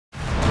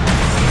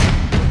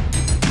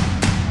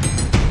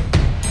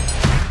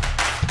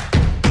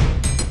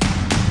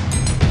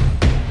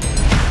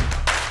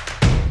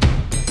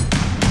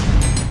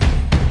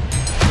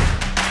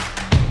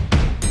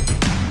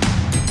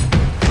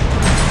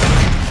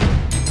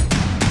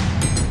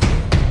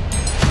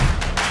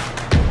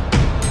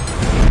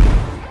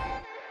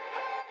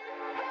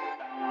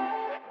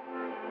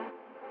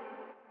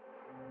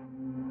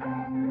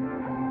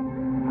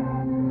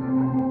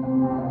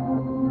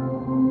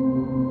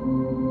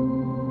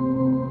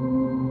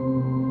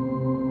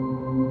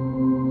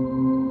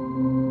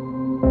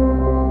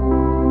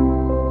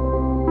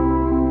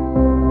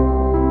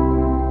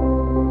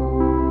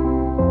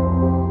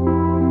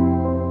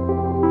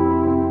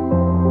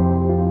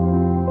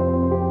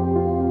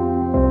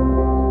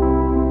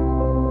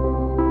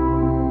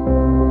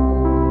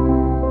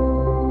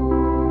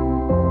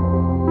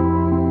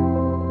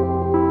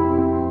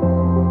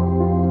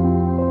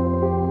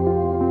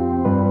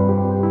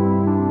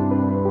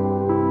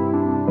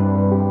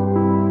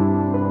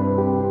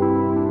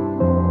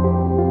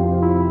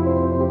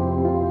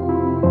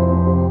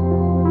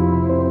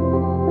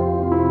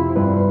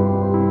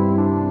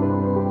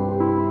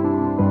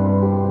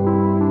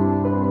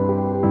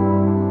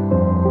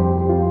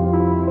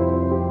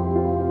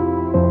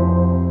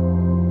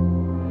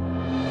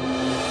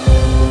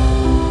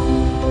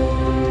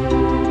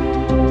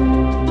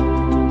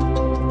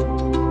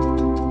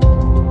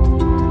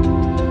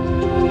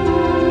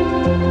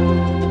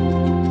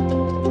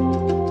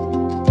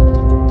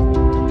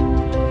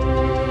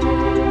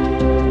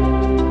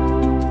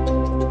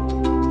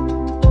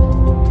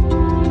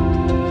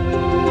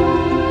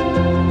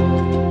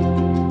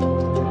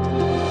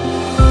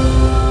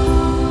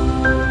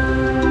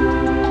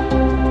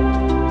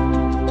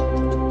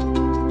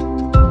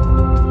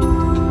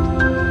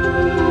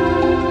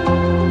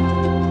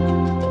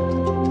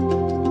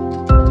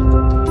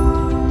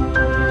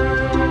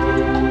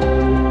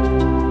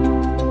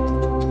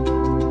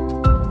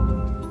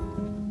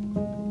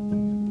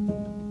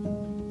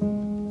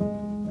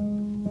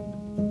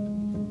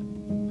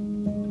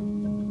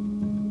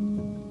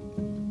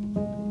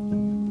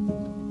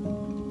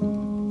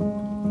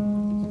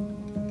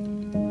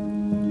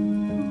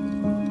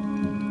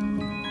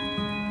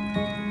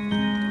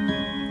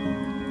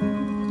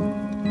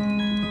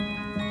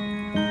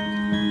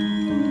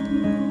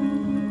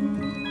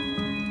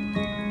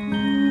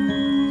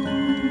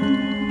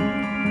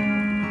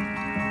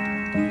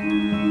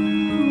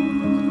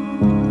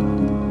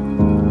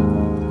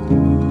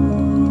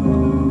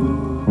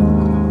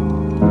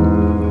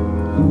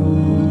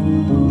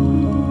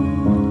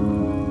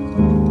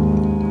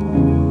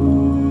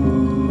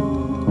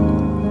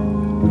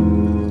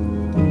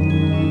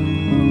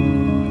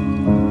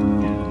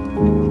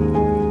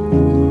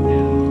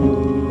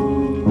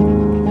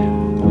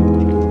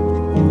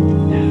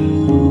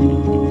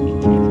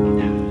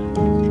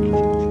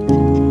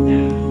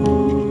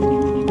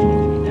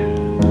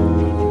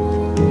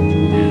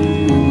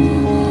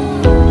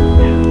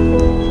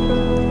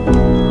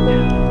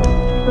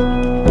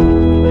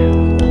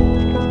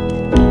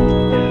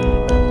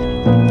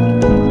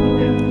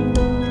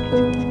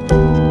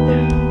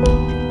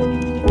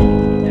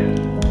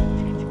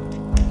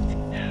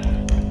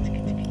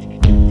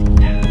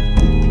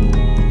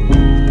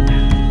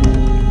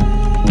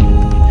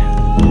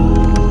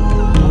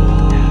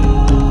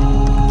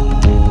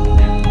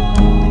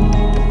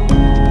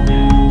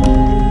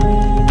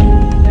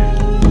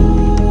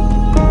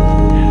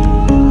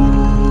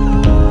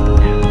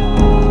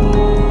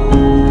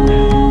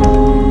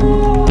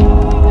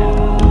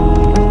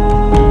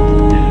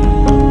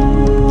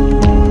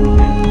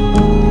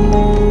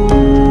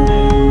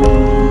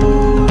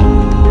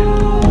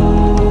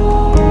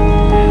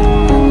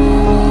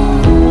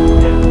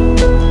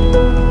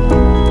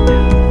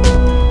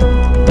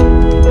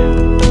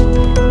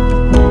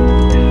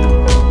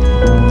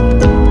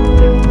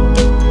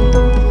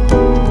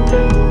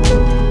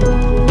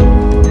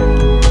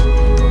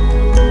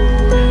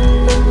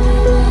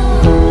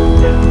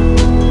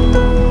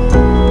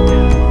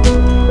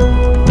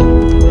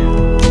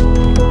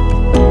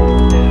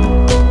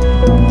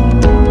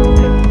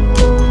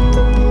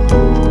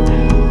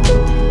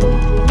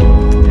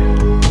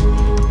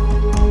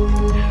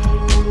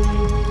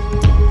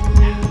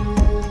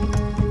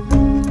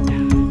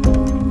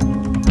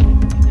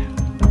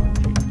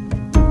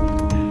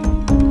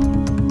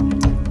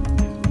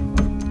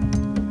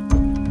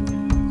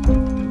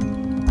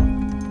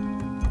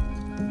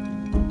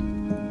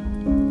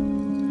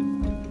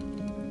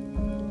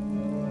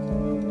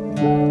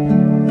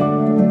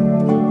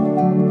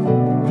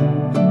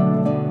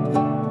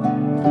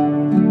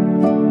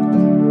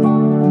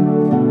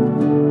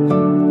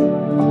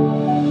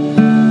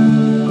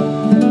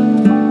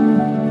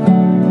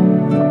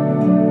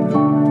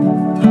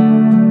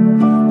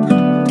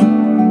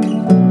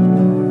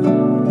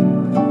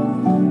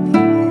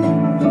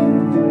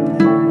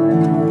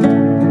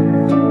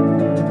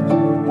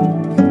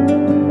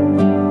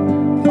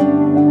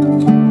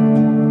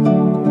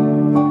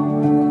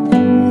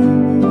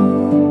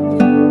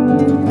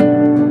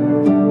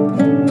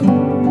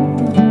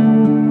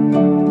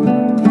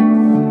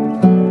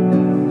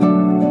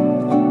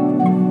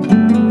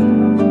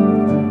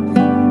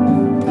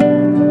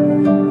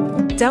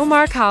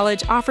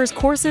College offers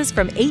courses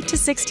from 8 to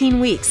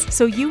 16 weeks,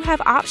 so you have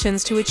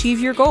options to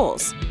achieve your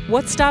goals.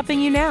 What's stopping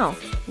you now?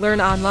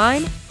 Learn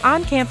online,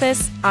 on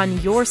campus, on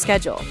your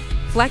schedule.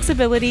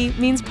 Flexibility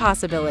means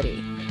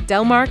possibility.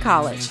 Del Mar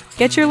College.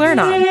 Get your learn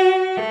on.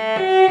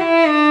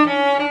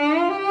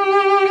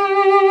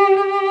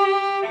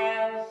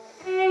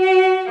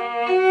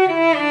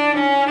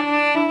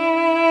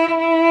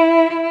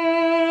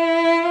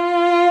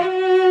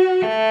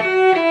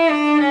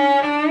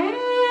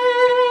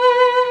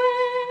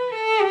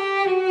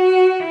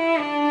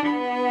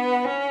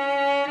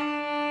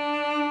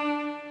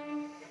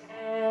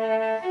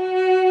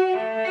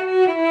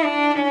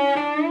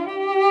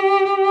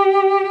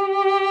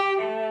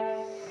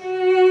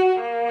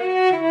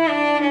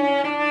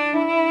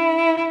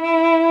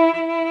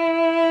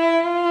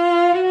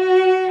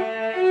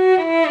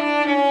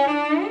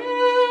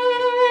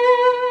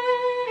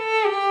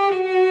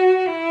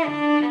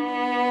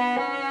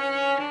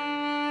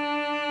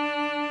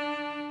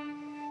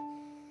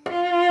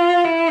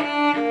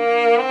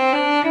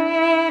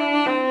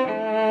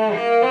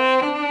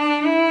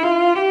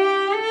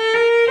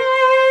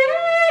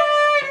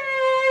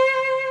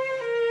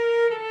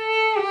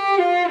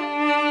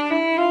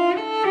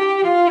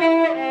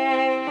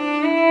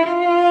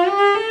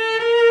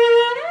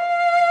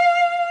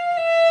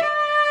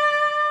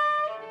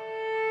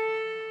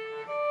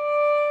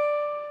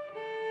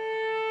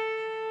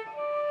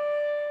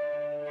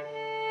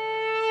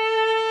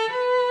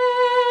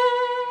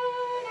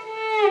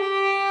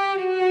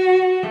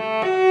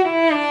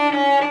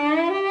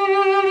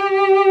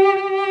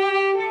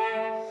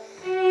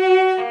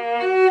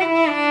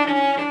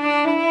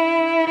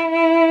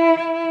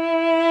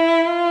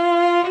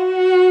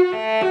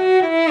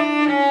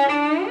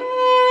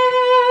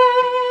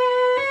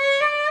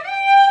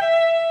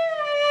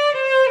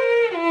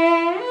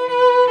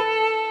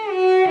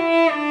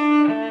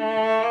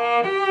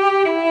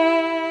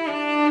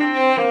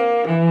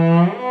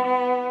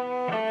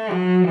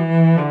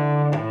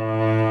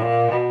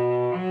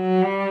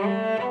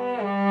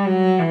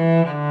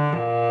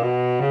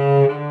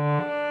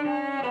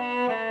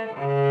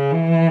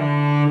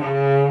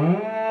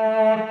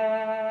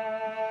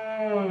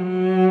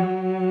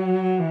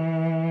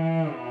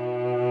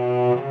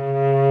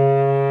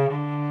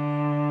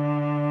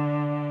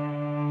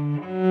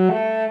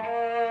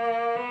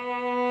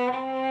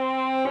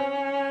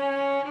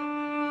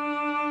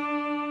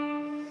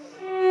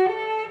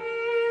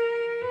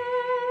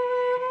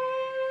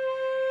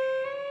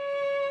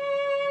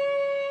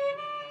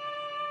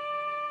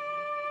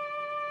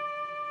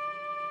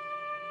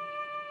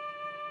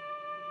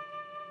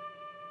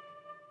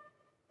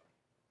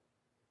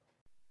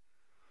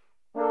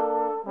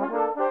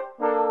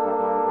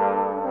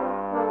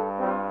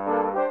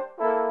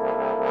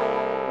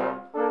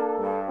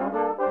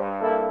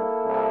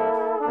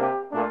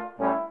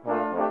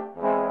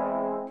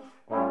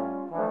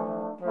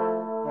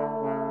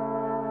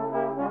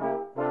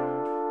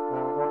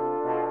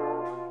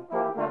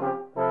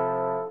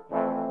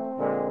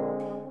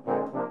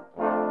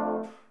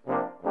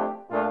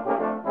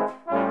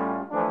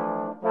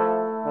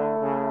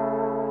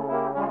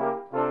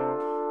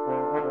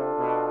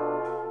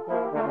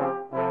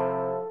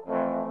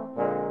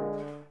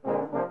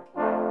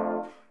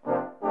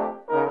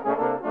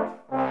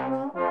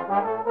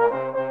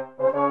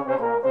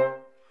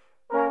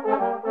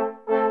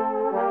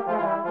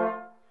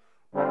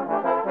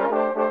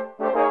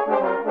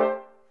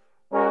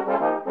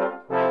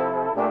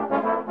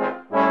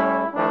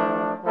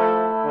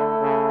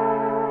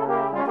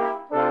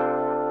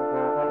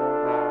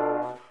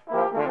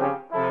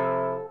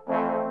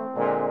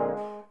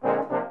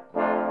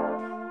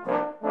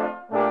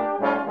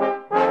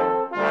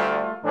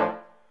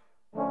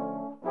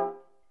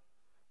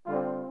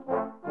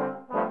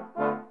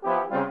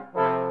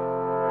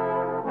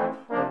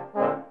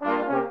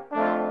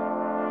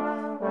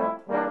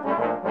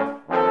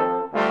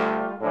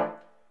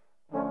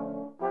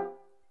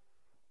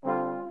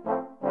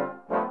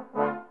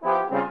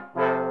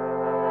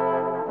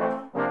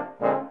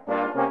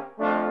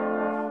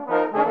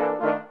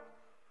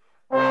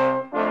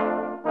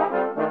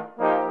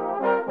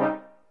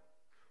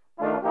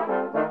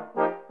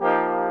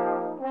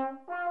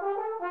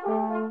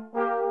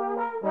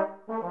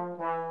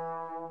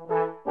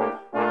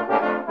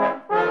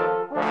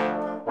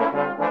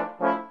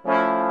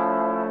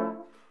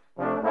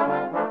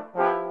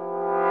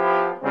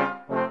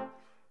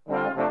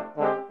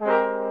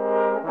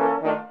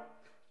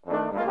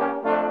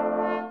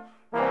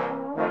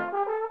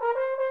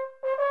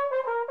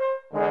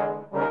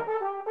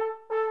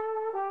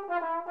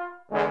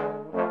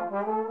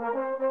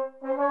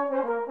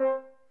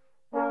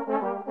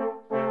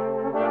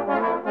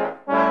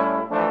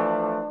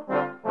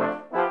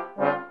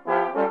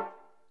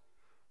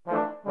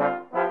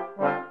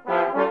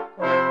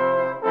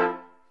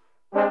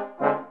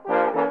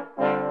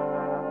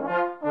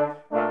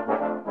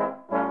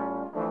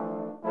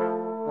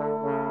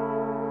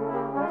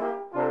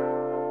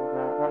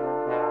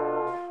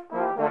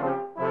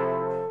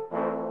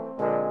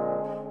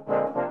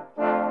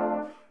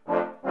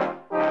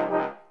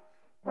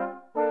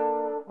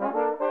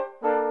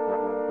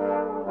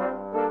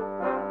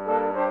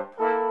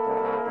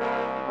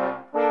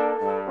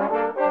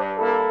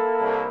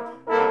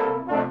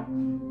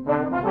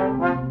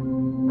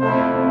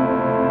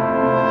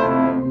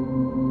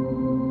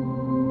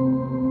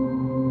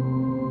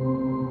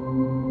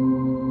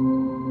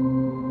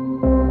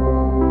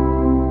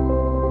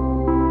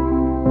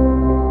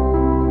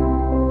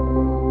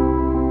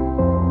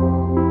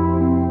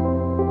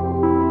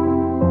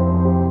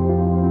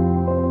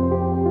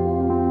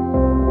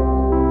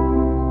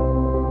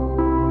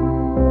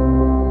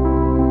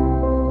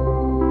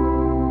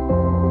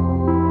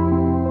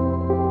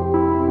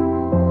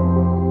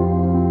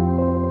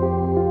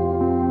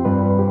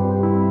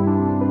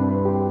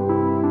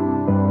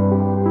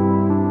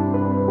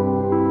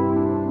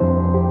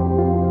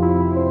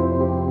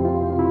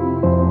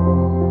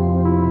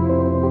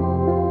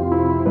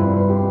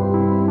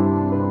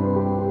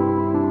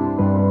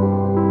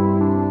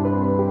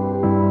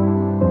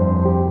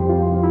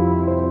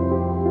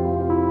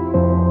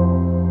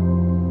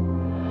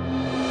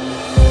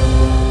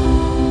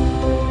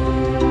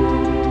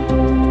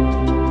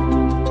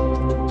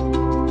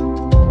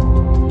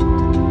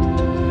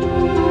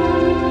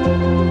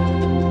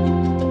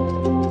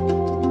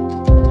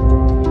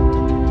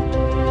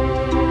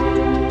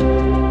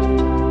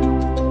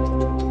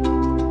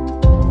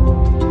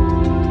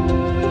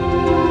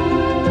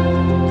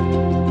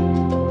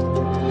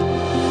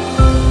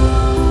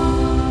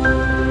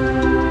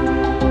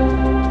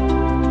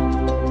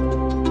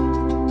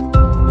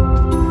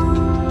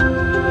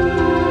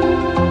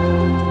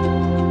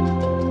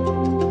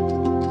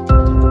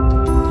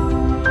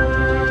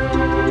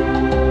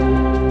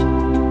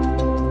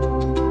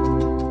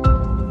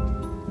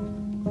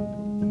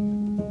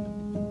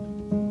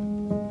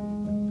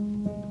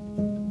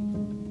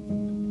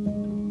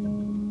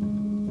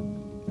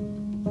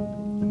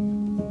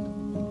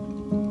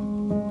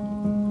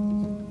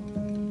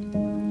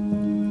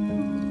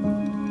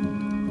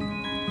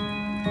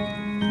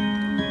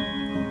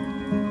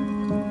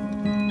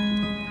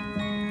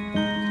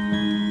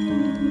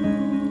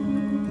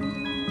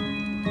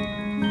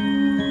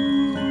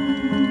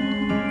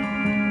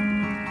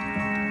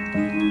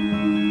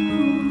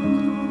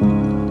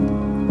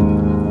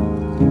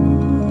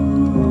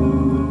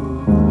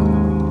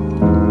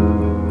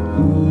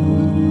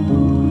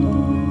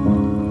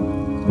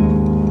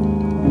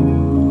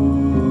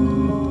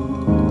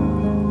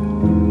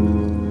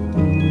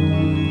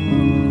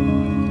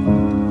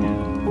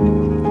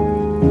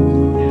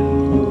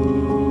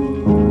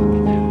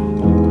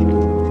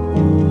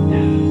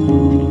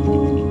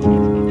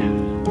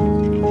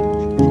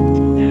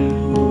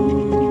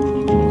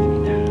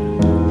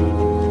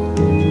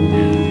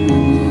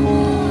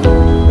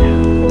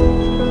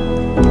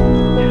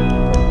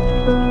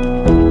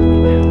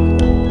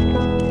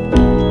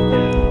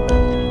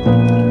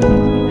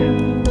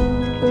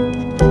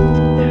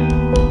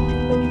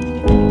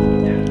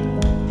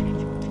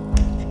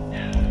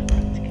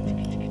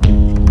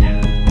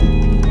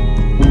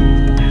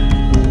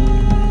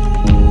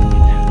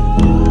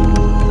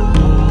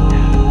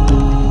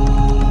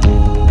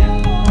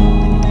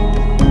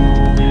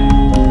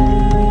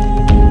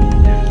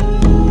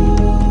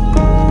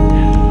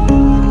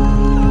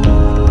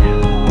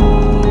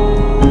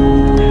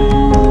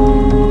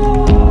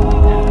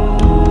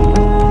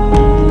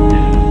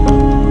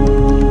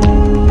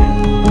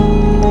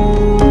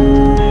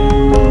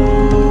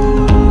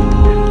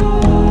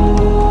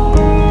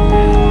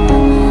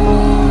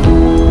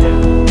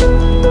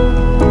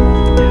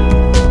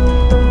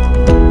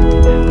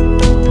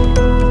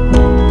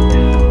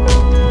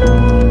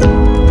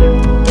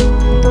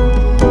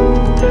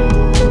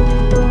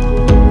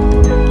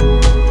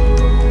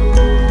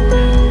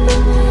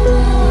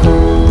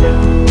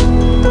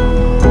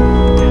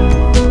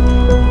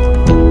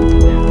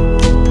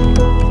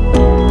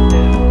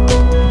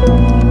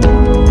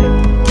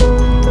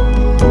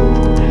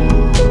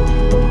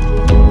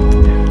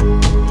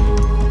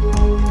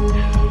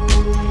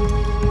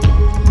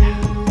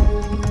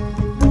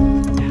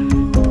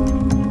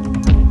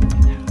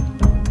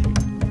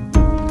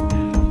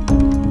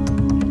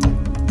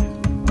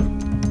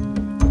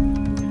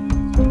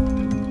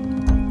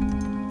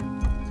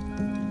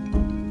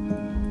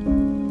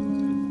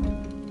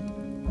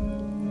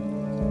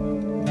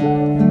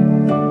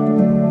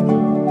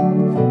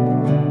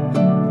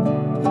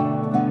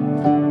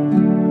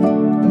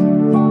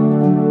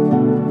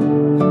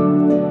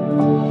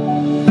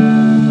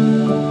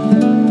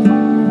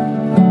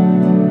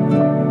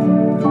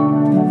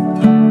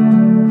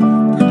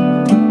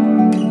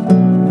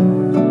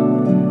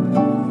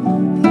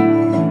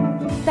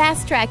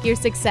 Fast track your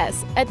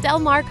success at Del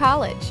Mar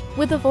College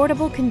with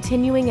affordable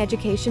continuing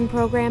education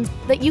programs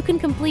that you can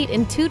complete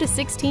in 2 to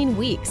 16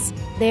 weeks.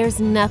 There's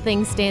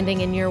nothing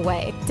standing in your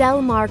way.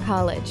 Del Mar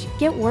College.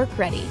 Get work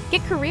ready.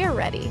 Get career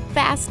ready.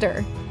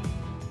 Faster.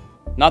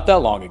 Not that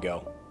long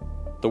ago,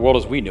 the world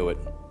as we knew it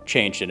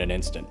changed in an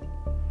instant.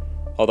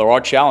 Although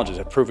our challenges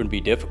have proven to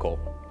be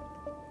difficult,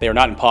 they are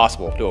not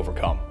impossible to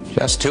overcome.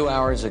 Just 2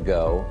 hours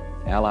ago,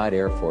 Allied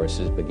air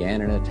forces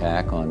began an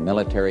attack on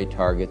military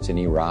targets in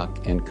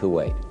Iraq and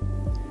Kuwait.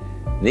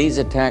 These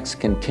attacks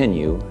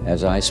continue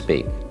as I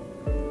speak.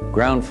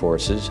 Ground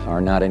forces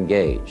are not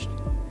engaged.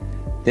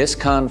 This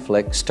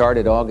conflict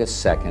started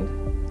August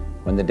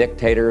 2nd when the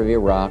dictator of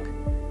Iraq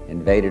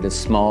invaded a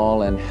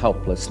small and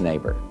helpless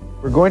neighbor.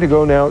 We're going to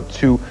go now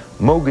to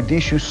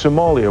Mogadishu,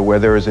 Somalia, where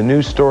there is a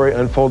news story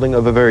unfolding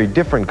of a very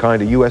different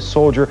kind, a U.S.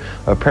 soldier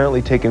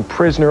apparently taken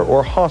prisoner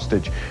or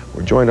hostage.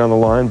 We're joined on the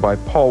line by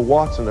Paul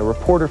Watson, a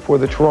reporter for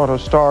the Toronto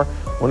Star,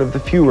 one of the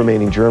few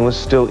remaining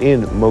journalists still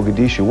in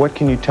Mogadishu. What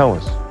can you tell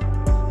us?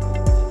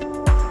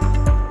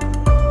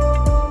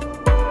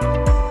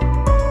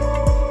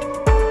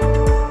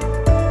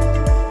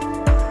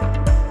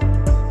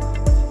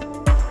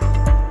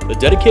 The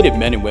dedicated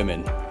men and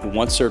women who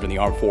once served in the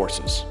armed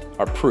forces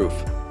are proof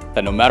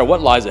that no matter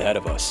what lies ahead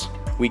of us,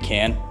 we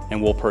can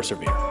and will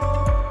persevere.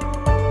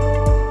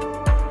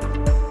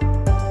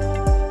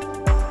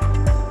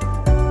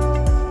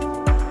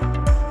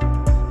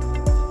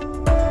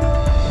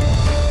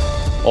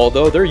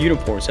 Although their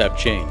uniforms have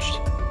changed,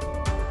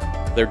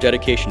 their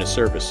dedication to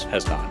service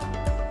has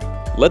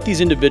not. Let these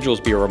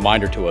individuals be a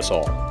reminder to us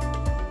all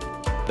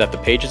that the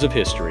pages of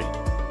history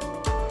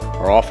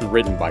are often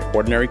written by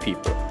ordinary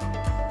people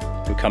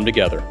who come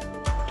together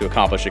to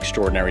accomplish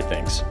extraordinary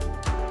things.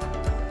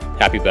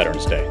 Happy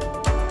Veterans Day.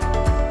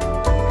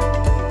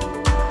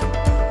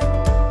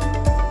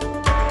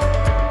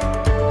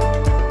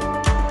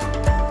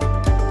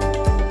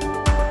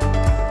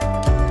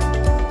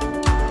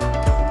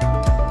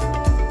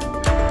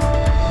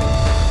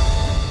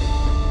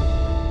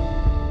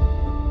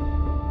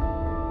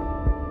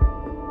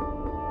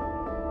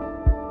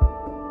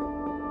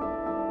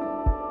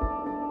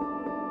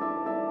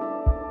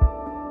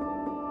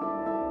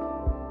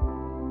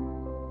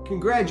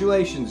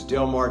 Congratulations,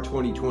 Del Mar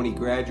 2020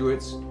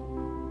 graduates.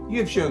 You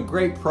have shown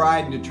great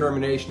pride and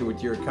determination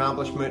with your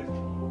accomplishment,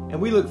 and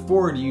we look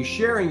forward to you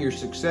sharing your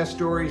success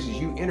stories as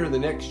you enter the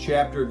next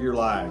chapter of your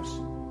lives.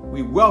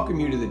 We welcome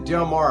you to the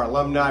Del Mar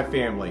alumni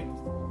family.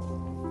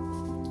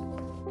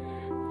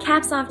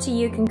 Caps off to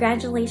you.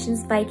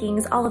 Congratulations,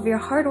 Vikings. All of your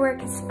hard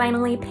work has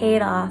finally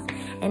paid off,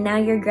 and now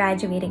you're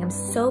graduating. I'm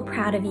so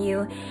proud of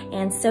you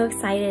and so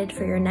excited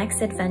for your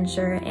next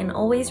adventure. And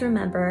always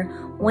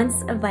remember,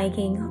 once a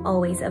Viking,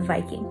 always a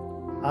Viking.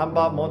 I'm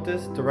Bob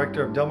Montes,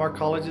 Director of Del Mar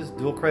College's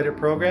Dual Credit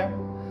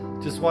Program.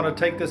 Just want to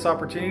take this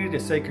opportunity to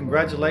say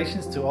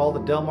congratulations to all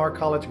the Del Mar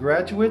College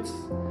graduates.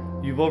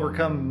 You've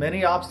overcome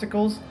many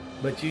obstacles,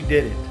 but you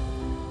did it.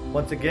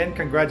 Once again,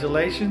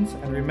 congratulations,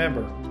 and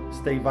remember,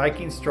 stay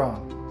Viking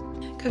strong.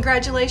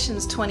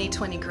 Congratulations,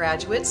 2020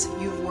 graduates.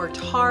 You've worked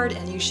hard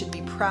and you should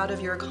be proud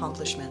of your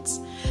accomplishments.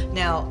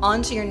 Now,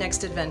 on to your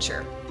next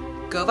adventure.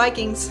 Go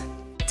Vikings!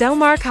 Del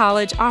Mar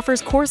College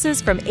offers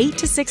courses from 8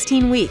 to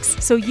 16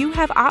 weeks, so you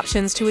have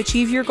options to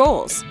achieve your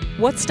goals.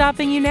 What's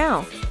stopping you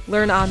now?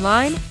 Learn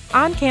online,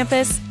 on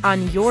campus,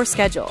 on your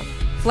schedule.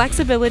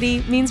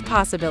 Flexibility means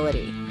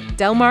possibility.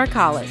 Del Mar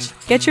College.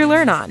 Get your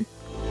learn on.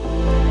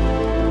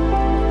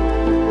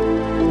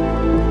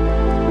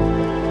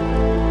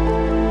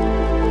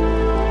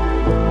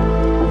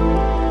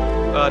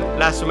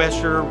 Last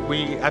semester,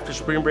 after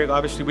spring break,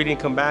 obviously we didn't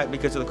come back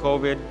because of the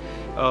COVID.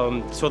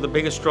 So the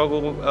biggest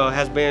struggle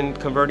has been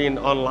converting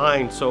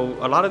online. So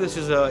a lot of this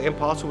is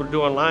impossible to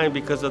do online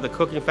because of the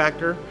cooking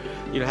factor,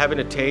 having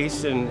a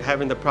taste and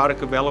having the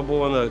product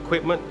available and the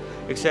equipment,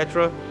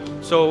 etc.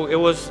 So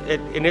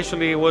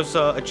initially it was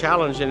a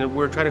challenge, and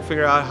we're trying to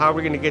figure out how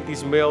we're going to get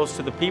these meals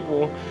to the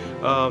people,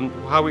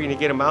 how we're going to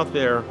get them out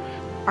there.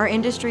 Our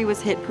industry was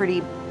hit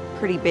pretty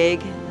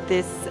big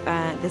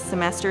this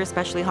semester,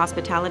 especially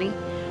hospitality.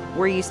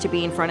 We're used to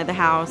being in front of the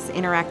house,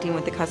 interacting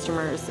with the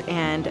customers,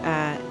 and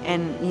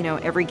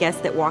every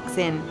guest that walks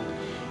in.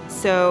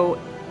 So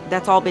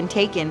that's all been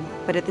taken.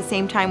 But at the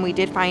same time, we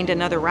did find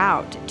another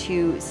route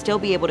to still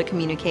be able to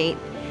communicate.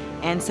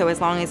 And so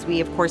as long as we,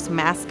 of course,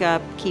 mask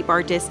up, keep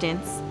our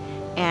distance,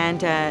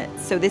 and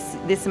so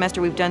this semester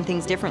we've done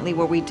things differently,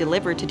 where we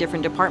deliver to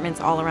different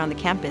departments all around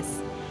the campus.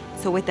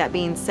 So with that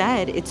being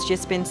said, it's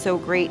just been so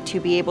great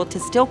to be able to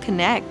still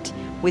connect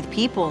with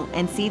people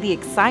and see the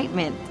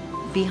excitement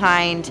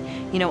behind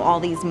all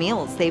these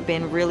meals. They've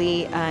been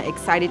really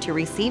excited to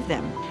receive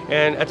them.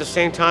 And at the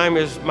same time,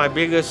 is my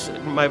biggest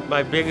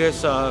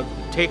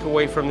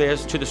takeaway from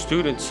this to the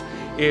students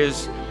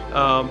is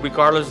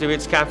regardless if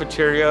it's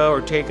cafeteria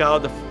or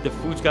takeout, the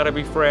food's got to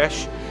be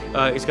fresh.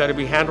 It's got to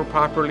be handled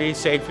properly,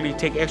 safely.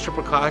 Take extra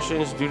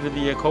precautions due to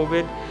the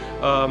COVID.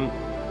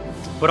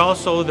 but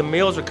also the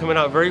meals are coming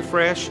out very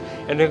fresh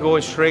and they're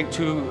going straight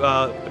to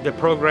the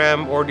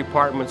program or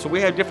department. So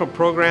we have different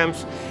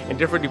programs and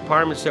different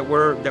departments that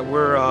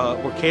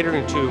we're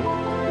catering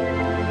to.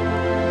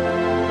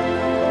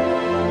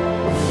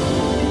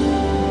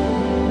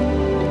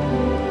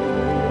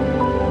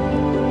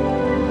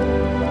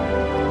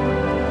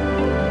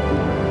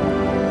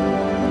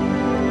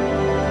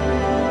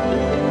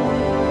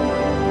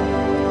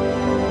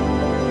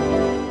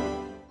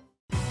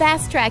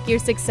 Fast track your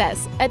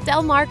success at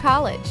Del Mar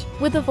College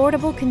with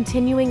affordable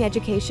continuing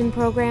education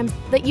programs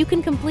that you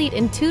can complete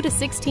in 2 to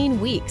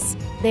 16 weeks.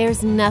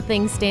 There's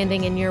nothing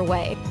standing in your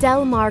way.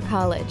 Del Mar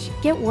College.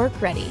 Get work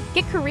ready.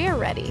 Get career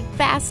ready.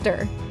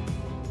 Faster.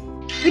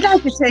 We'd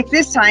like to take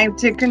this time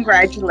to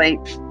congratulate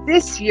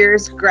this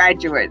year's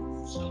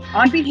graduates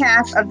on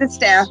behalf of the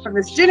staff from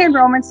the Student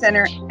Enrollment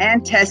Center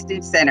and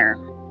Testing Center.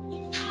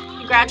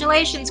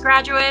 Congratulations,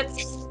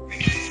 graduates.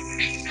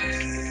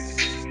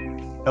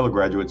 Hello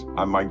graduates,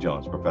 I'm Mike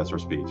Jones, Professor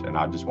of Speech, and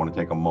I just want to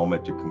take a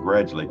moment to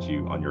congratulate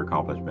you on your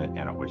accomplishment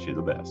and I wish you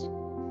the best.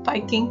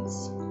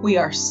 Vikings, we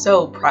are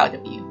so proud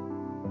of you.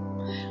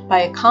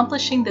 By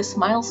accomplishing this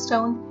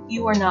milestone,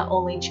 you are not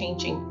only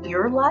changing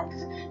your life,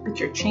 but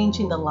you're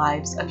changing the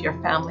lives of your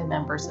family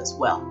members as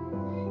well.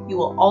 You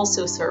will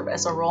also serve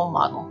as a role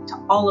model to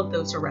all of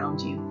those around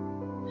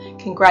you.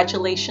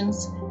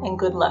 Congratulations and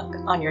good luck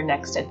on your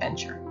next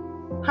adventure.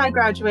 Hi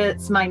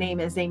graduates, my name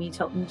is Amy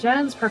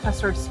Tilton-Jones,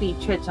 Professor of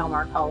Speech at Del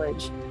Mar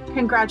College.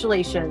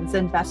 Congratulations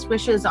and best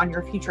wishes on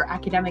your future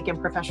academic and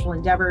professional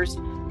endeavors.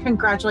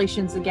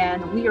 Congratulations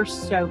again, we are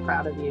so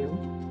proud of you.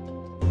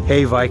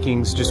 Hey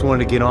Vikings, just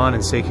wanted to get on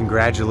and say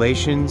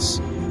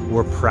congratulations.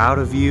 We're proud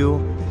of you.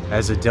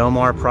 As a Del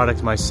Mar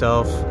product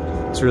myself,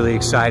 it's really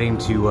exciting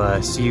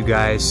to see you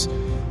guys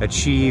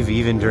achieve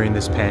even during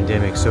this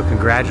pandemic. So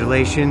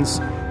congratulations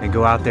and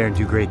go out there and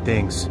do great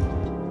things.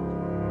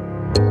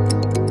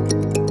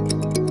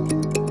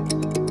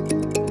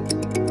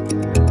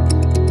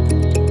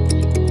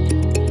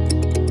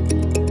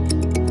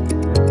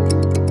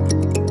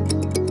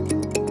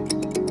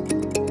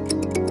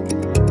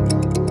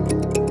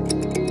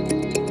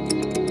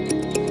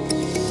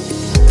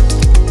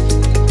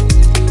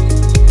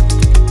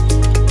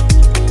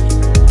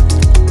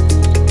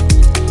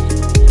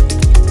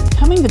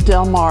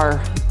 Del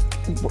Mar,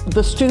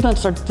 the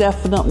students are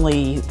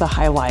definitely the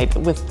highlight,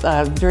 with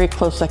a very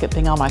close second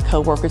being all my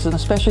coworkers, and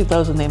especially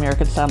those in the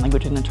American Sign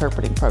Language and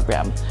Interpreting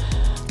program.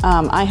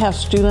 I have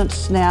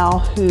students now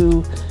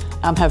who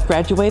have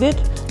graduated.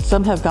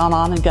 Some have gone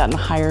on and gotten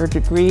higher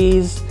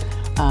degrees.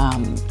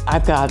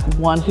 I've got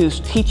one who's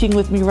teaching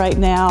with me right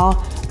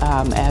now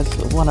as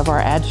one of our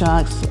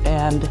adjuncts,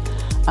 and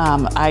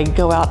I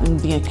go out in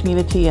the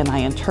community and I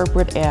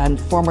interpret, and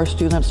former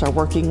students are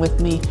working with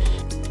me.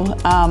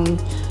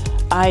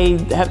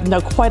 I know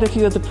quite a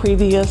few of the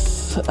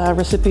previous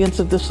recipients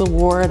of this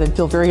award and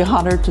feel very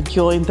honored to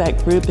join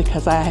that group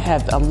because I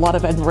have a lot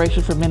of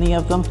admiration for many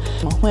of them.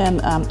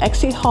 When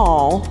Exie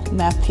Hall,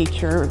 math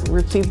teacher,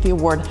 received the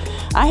award,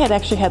 I had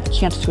actually had the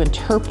chance to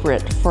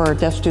interpret for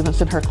deaf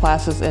students in her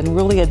classes and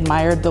really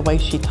admired the way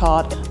she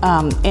taught.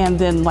 And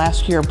then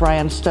last year,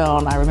 Brian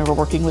Stone, I remember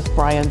working with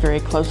Brian very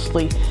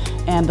closely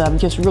and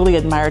just really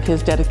admired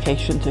his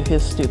dedication to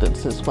his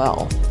students as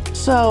well.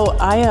 So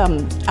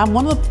I'm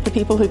one of the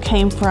people who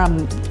came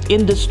from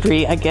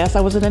industry, I guess. I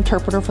was an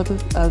interpreter for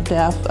the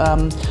deaf,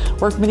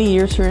 worked many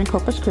years here in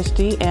Corpus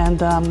Christi, and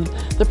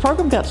the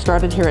program got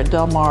started here at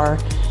Del Mar,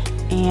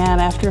 and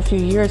after a few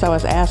years I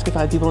was asked if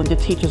I'd be willing to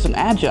teach as an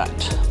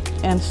adjunct.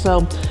 And so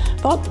I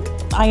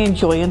thought, I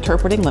enjoy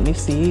interpreting, let me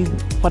see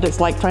what it's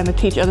like trying to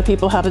teach other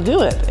people how to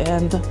do it.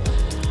 And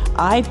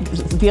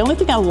the only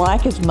thing I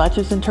like as much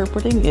as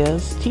interpreting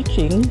is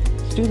teaching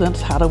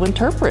students how to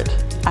interpret.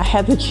 I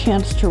had the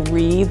chance to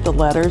read the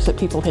letters that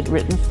people had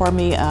written for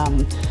me,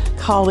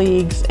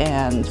 colleagues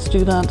and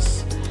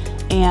students,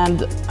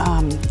 and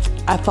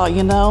I thought,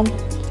 you know,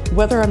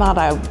 whether or not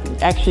I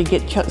actually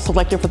get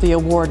selected for the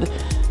award,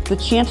 the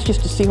chance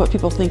just to see what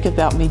people think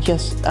about me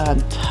just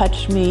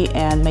touched me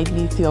and made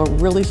me feel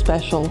really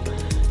special.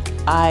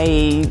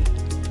 I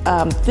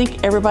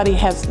think everybody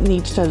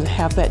needs to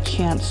have that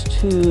chance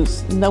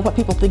to know what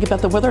people think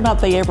about them, whether or not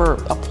they ever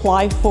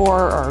apply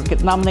for or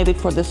get nominated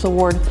for this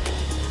award.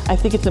 I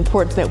think it's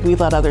important that we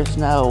let others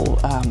know,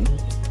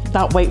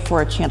 not wait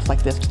for a chance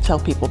like this to tell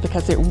people,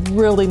 because it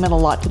really meant a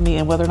lot to me,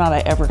 and whether or not I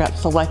ever got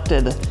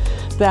selected,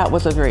 that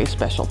was a very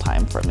special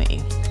time for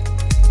me.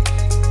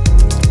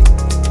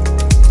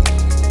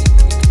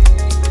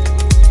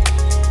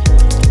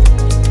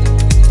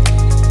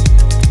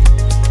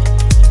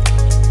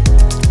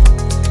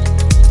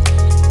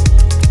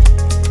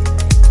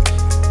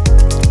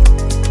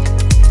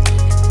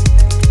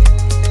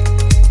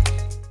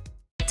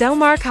 Del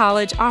Mar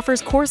College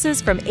offers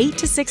courses from 8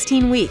 to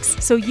 16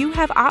 weeks, so you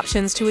have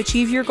options to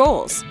achieve your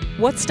goals.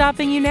 What's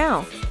stopping you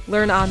now?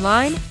 Learn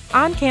online,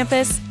 on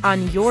campus,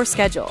 on your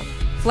schedule.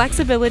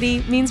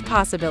 Flexibility means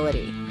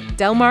possibility.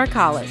 Del Mar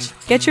College.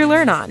 Get your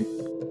learn on.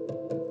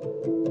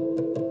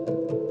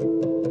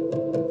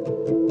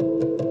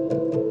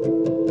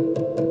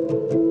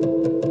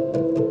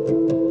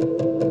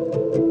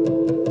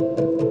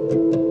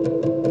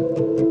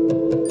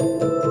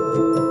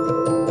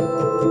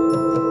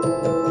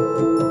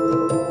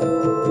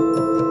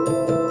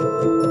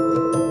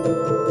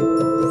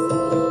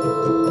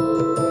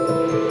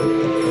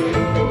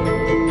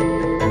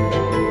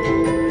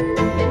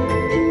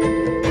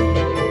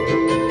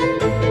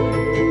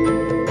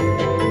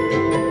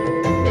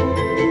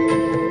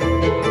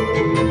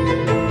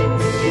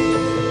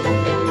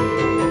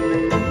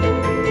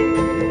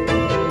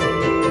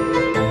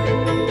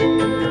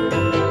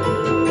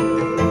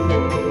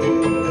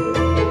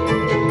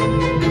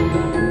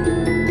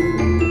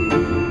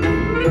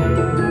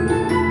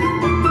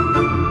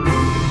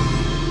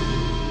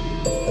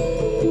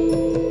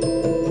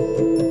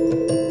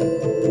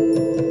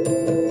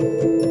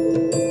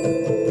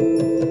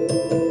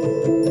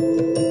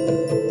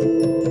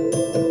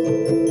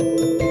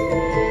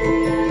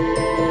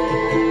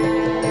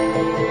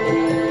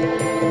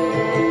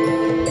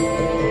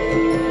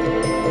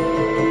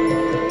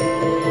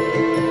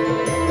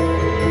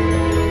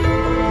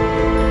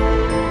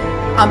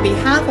 On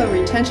behalf of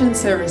Retention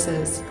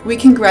Services, we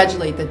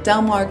congratulate the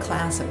Del Mar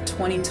class of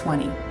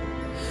 2020.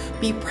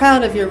 Be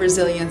proud of your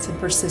resilience and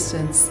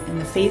persistence in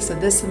the face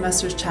of this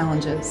semester's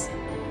challenges.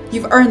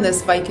 You've earned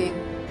this, Viking.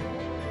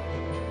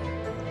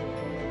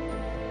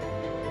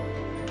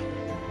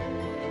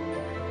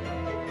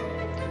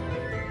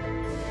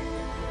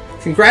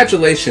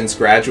 Congratulations,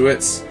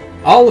 graduates.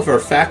 All of our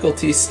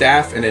faculty,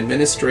 staff, and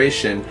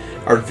administration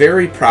are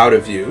very proud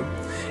of you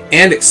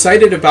and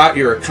excited about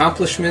your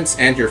accomplishments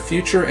and your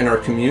future in our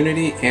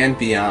community and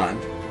beyond.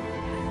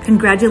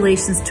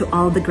 Congratulations to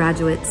all the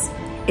graduates.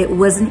 It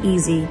wasn't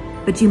easy,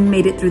 but you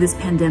made it through this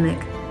pandemic,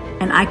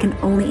 and I can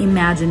only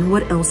imagine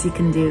what else you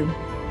can do.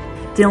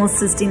 Dental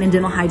assisting and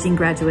dental hygiene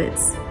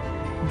graduates,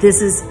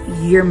 this is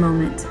your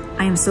moment.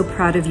 I am so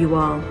proud of you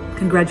all.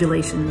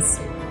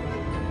 Congratulations.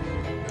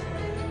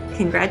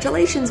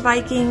 Congratulations,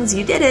 Vikings.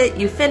 You did it.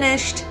 You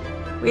finished.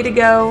 Way to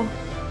go.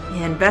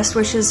 And best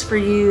wishes for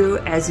you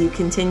as you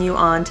continue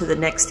on to the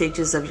next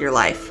stages of your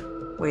life.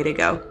 Way to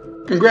go.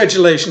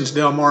 Congratulations,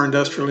 Del Mar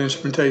Industrial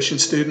Instrumentation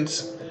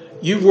students.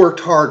 You've worked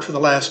hard for the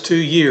last 2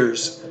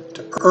 years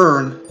to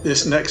earn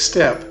this next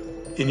step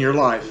in your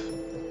life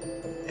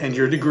and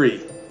your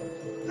degree.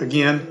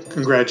 Again,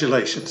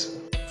 congratulations.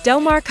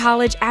 Del Mar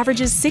College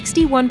averages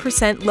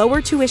 61%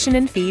 lower tuition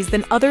and fees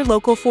than other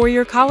local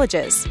four-year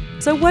colleges.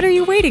 So what are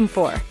you waiting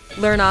for?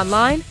 Learn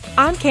online,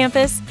 on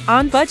campus,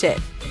 on budget.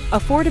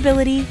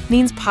 Affordability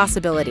means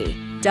possibility.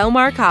 Del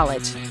Mar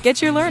College.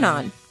 Get your learn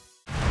on.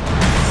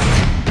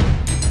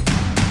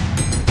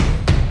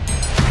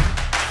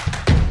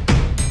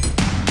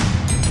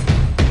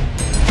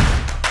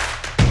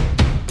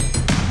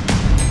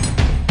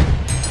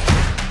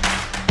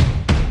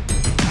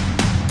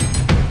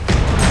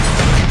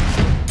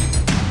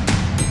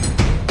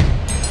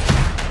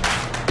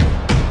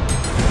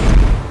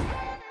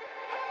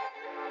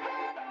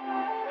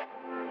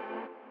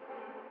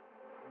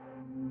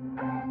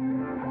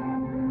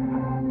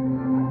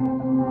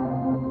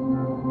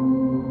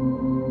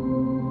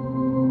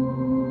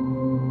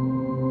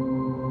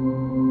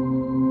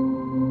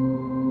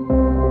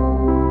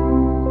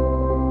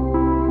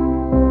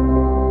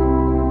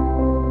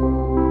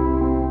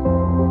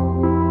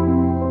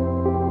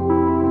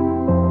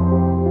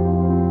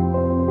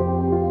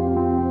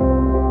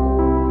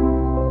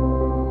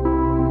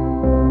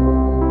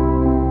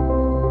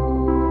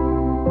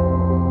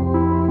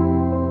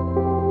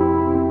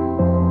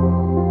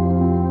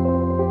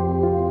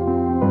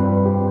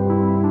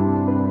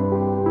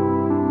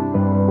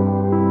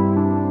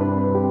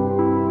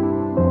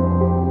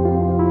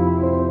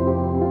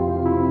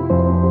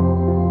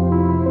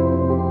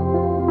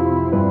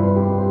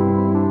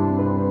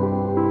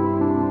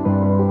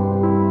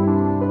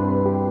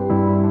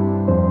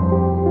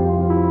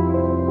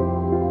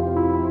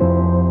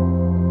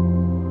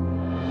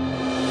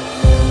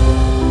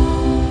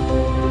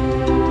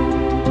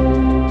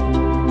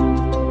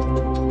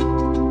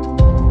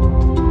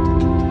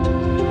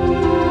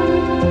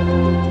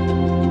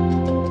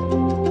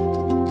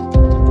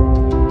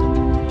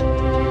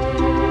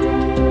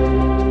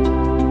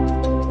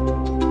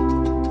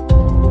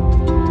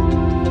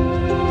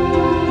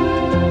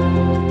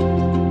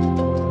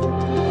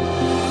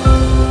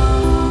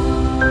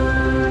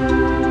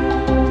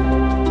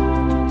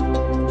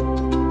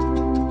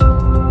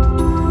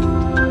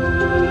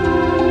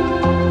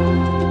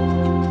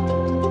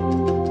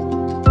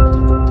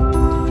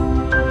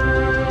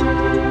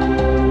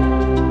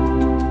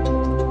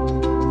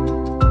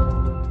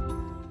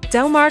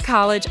 Del Mar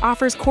College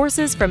offers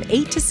courses from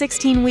 8 to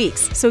 16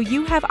 weeks, so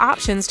you have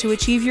options to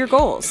achieve your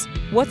goals.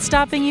 What's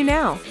stopping you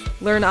now?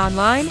 Learn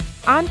online,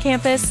 on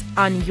campus,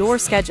 on your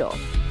schedule.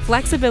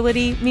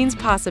 Flexibility means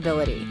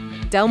possibility.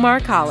 Del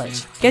Mar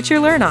College. Get your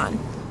learn on.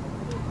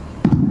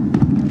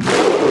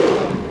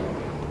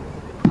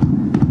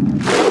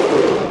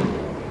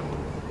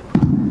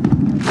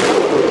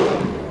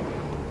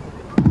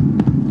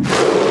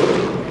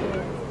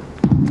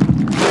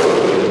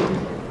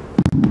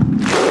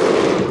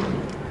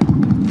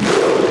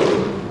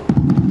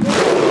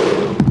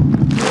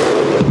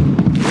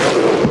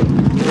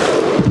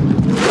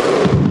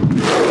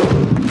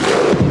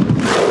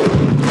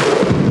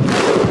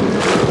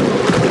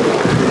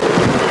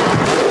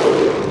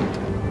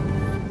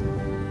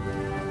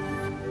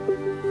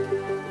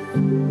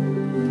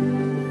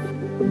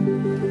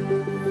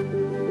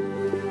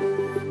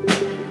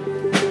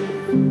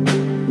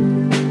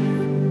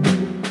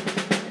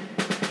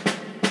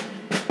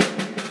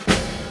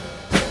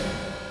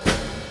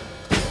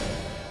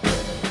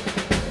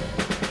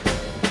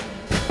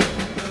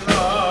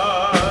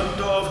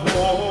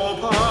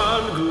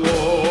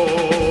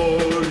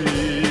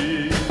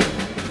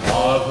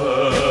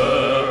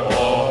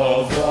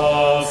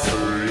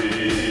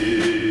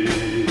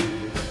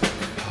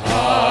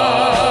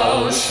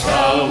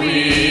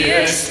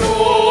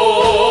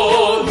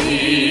 Extol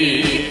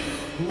thee,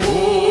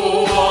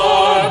 who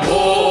art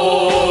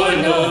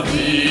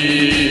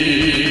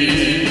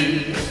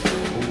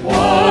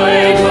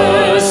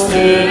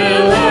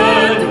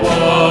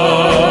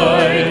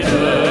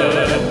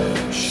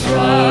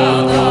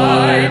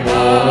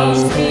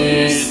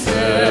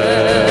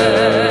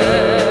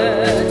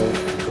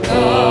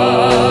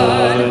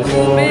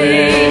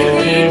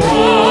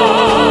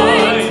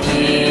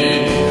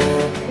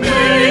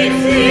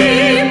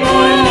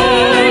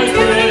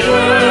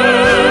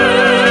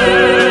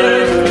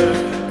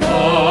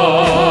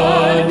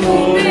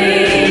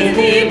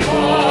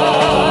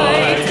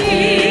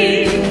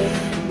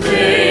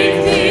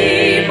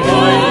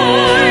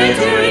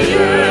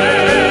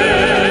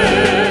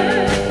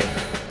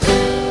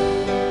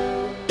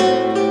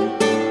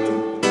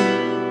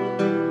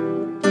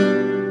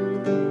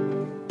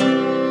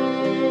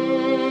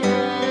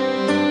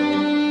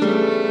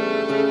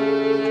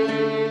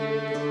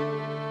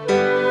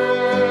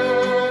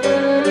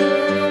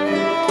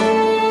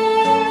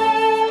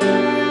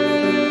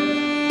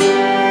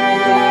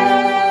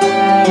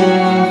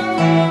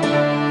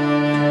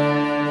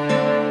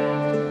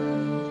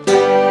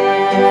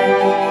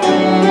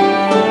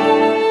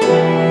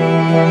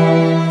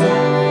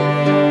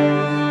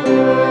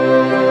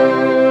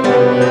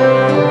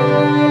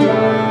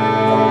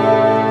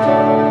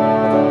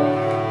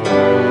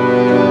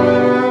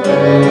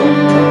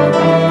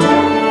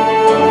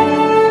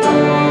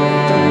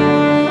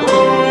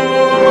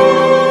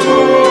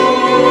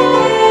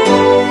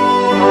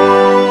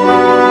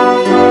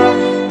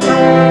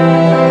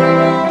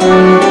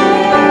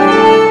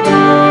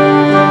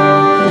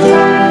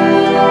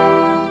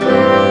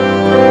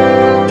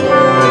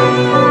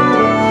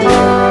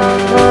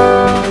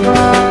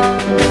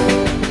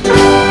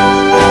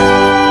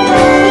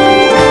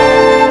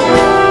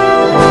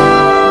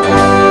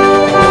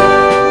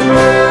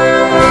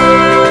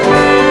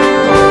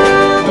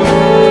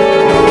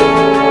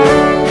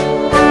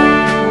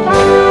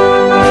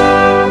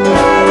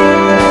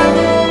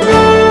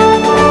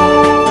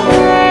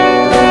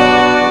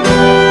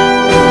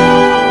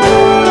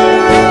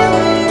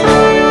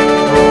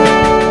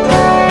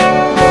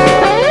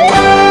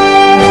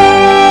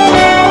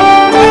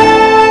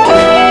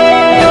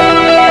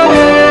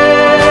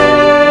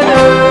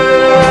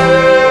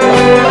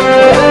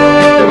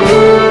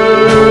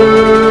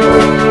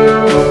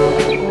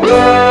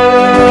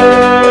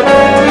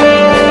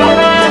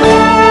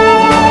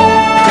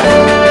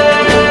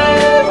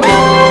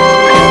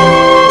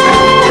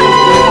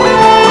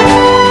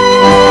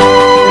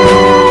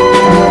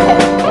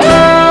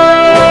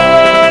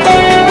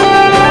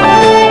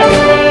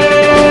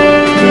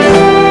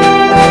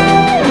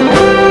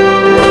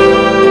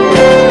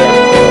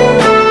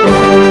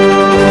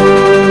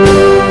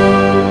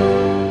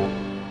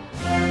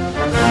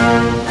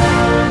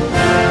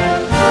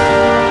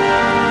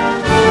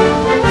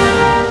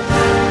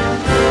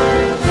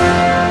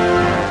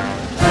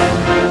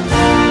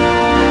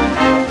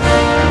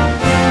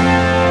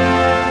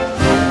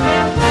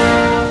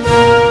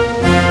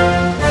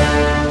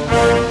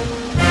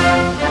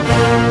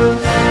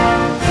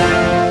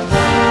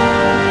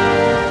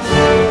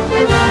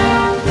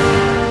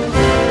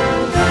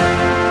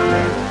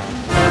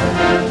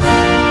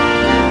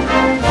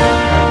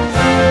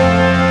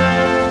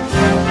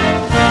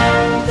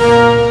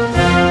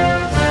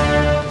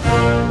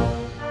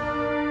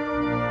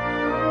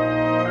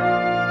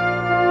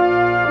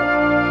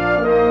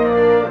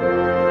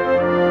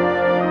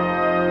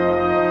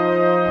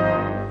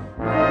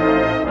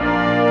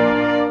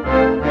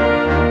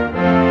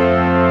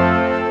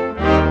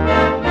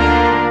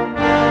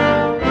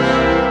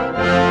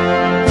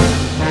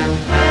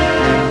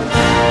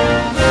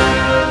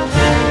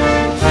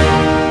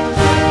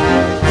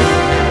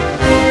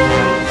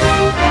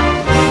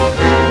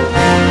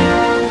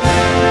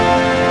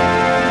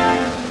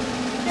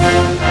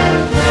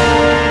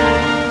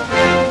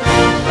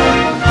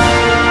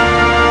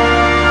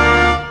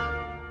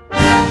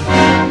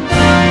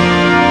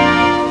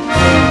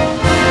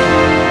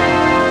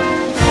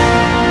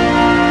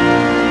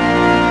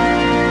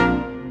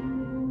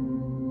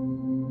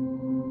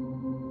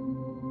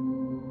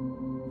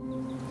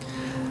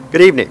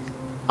Good evening.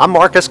 I'm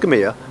Mark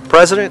Escamilla,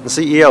 President and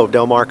CEO of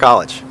Del Mar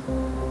College.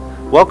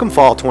 Welcome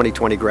Fall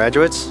 2020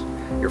 graduates,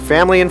 your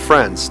family and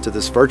friends to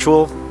this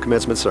virtual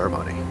commencement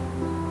ceremony.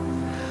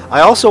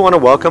 I also want to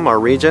welcome our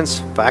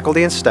Regents,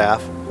 faculty and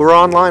staff who are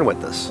online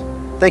with us.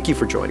 Thank you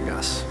for joining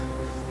us.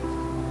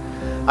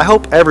 I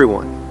hope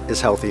everyone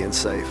is healthy and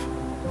safe.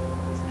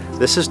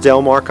 This is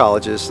Del Mar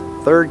College's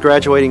third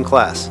graduating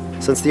class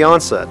since the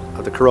onset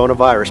of the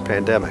coronavirus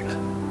pandemic.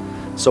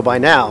 So by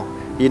now,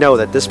 you know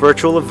that this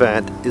virtual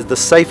event is the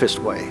safest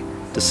way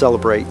to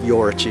celebrate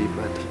your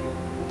achievement.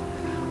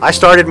 I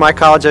started my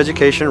college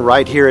education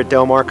right here at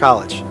Del Mar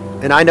College,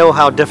 and I know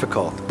how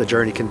difficult the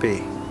journey can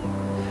be.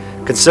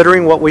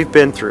 Considering what we've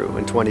been through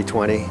in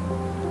 2020,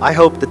 I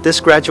hope that this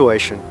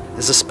graduation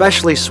is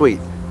especially sweet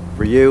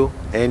for you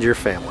and your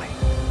family.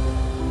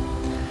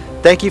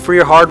 Thank you for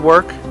your hard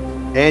work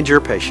and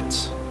your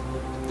patience.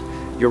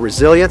 Your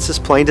resilience is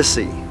plain to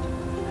see.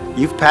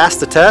 You've passed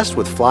the test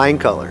with flying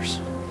colors.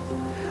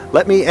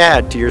 Let me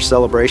add to your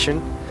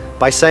celebration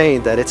by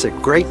saying that it's a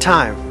great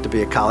time to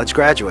be a college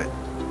graduate.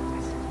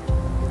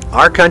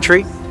 Our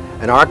country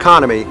and our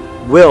economy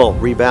will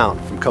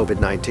rebound from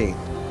COVID-19.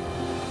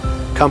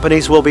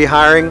 Companies will be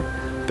hiring,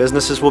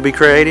 businesses will be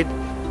created,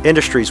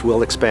 industries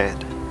will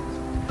expand.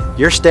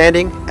 You're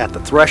standing at the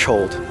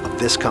threshold of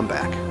this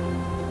comeback.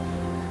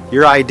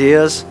 Your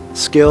ideas,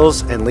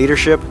 skills, and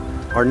leadership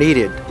are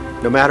needed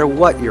no matter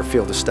what your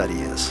field of study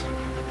is.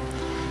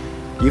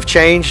 You've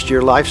changed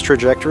your life's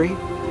trajectory,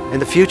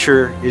 and the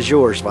future is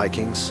yours,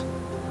 Vikings.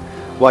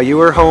 While you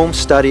were home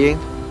studying,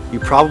 you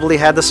probably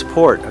had the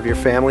support of your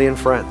family and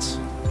friends.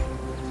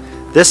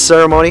 This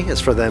ceremony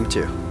is for them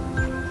too.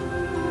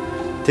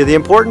 To the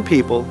important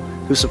people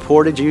who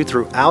supported you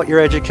throughout your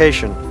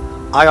education,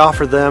 I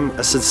offer them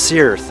a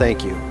sincere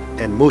thank you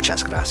and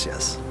muchas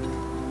gracias.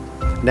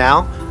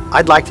 Now,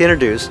 I'd like to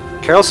introduce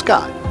Carol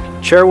Scott,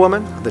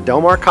 Chairwoman of the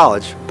Del Mar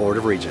College Board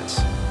of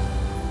Regents.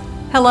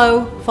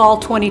 Hello, Fall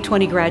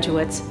 2020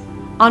 graduates.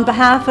 On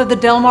behalf of the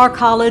Del Mar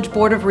College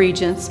Board of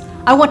Regents,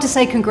 I want to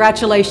say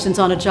congratulations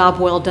on a job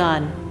well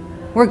done.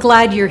 We're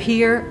glad you're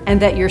here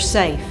and that you're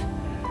safe.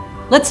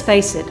 Let's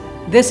face it,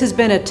 this has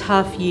been a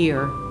tough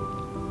year.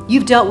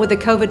 You've dealt with the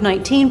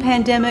COVID-19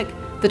 pandemic,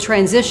 the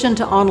transition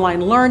to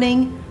online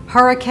learning,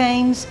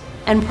 hurricanes,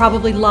 and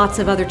probably lots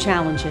of other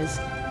challenges.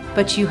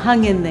 But you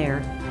hung in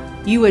there.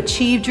 You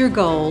achieved your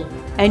goal,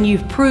 and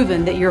you've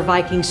proven that you're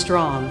Viking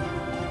strong.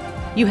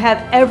 You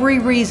have every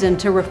reason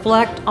to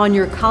reflect on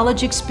your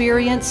college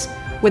experience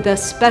with a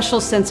special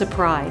sense of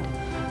pride.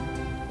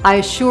 I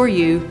assure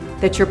you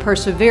that your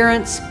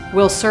perseverance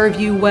will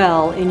serve you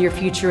well in your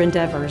future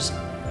endeavors,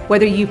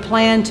 whether you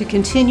plan to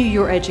continue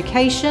your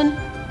education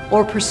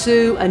or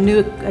pursue a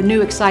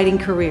new exciting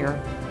career.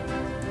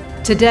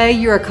 Today,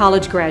 you're a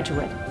college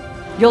graduate.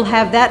 You'll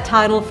have that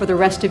title for the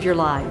rest of your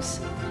lives.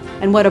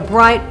 And what a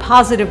bright,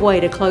 positive way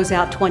to close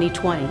out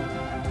 2020.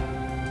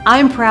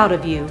 I'm proud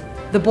of you.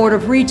 The Board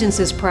of Regents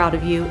is proud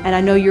of you, and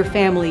I know your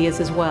family is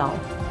as well.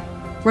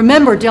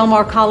 Remember, Del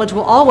Mar College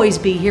will always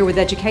be here with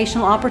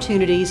educational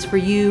opportunities for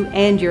you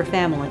and your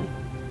family.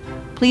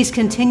 Please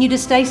continue to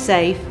stay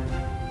safe,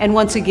 and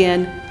once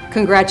again,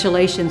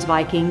 congratulations,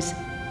 Vikings.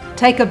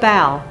 Take a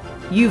bow.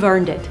 You've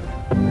earned it.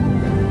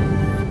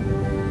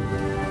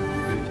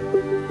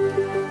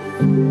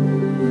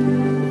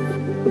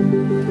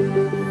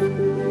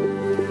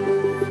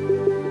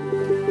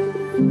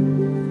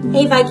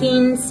 Hey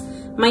Vikings!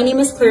 My name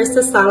is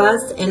Clarissa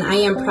Salas, and I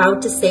am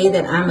proud to say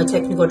that I'm a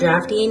technical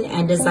drafting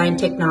and design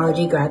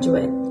technology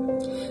graduate.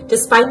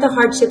 Despite the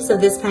hardships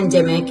of this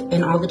pandemic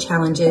and all the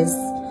challenges,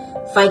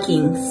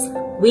 Vikings,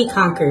 we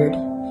conquered,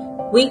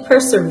 we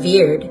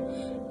persevered,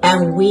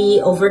 and we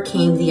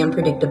overcame the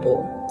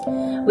unpredictable.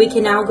 We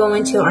can now go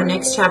into our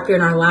next chapter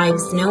in our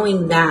lives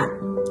knowing that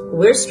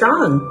we're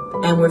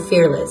strong and we're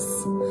fearless.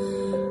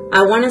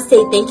 I want to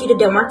say thank you to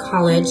Del Mar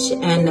College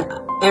and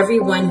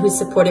everyone who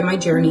supported my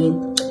journey,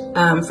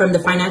 from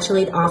the financial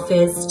aid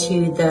office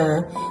to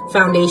the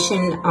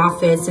foundation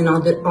office and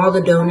all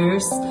the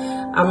donors.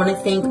 I want to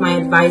thank my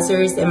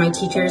advisors and my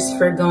teachers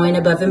for going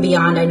above and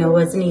beyond. I know it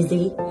wasn't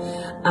easy.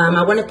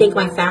 I want to thank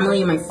my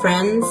family and my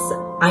friends.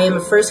 I am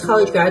a first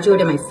college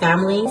graduate in my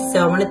family,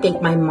 so I want to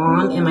thank my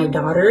mom and my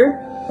daughter.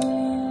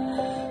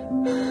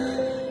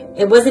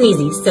 It wasn't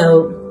easy,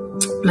 so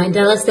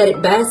Mandela said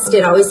it best.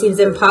 It always seems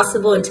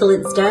impossible until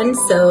it's done.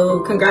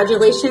 So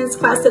congratulations,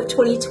 class of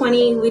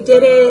 2020. We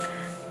did it.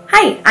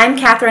 Hi, I'm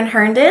Catherine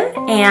Herndon,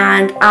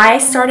 and I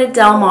started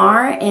Del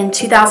Mar in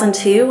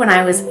 2002 when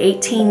I was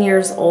 18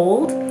 years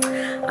old.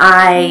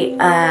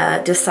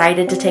 I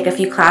decided to take a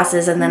few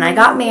classes, and then I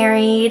got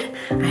married.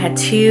 I had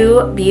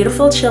 2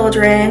 beautiful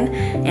children,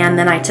 and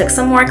then I took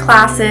some more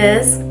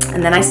classes,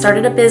 and then I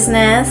started a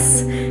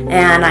business,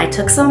 and I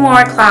took some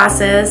more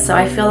classes. So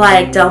I feel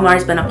like Del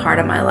Mar's been a part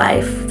of my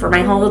life for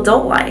my whole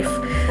adult life.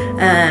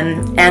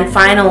 And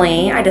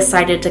finally, I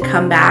decided to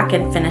come back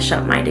and finish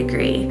up my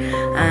degree.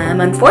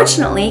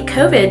 Unfortunately,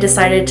 COVID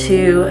decided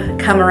to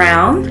come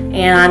around,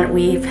 and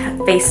we've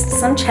faced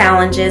some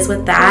challenges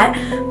with that,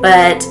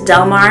 but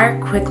Del Mar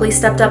quickly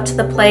stepped up to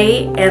the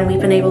plate, and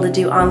we've been able to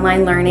do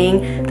online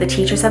learning. The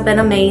teachers have been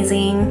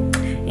amazing,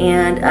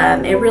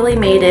 and it really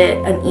made it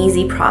an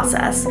easy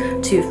process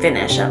to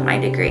finish up my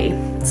degree.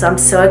 So I'm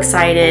so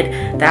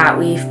excited that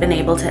we've been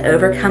able to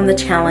overcome the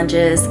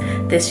challenges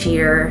this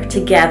year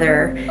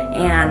together,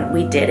 and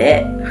we did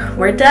it.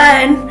 We're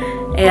done,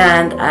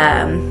 and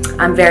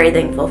I'm very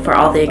thankful for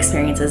all the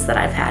experiences that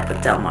I've had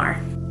with Del Mar.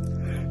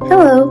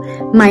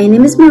 Hello, my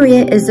name is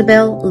Maria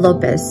Isabel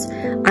Lopez.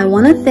 I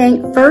want to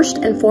thank first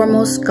and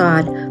foremost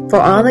God for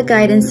all the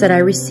guidance that I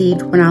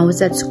received when I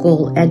was at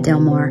school at Del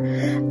Mar.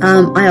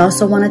 I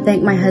also want to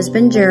thank my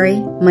husband Jerry,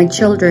 my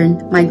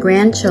children, my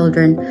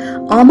grandchildren,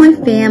 all my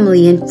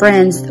family and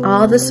friends,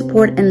 all the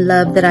support and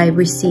love that I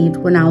received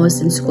when I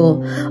was in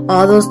school,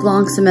 all those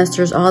long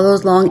semesters, all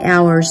those long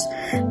hours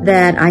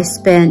that I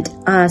spent,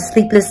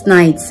 sleepless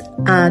nights.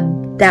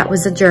 That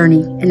was a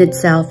journey in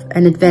itself,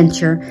 an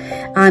adventure.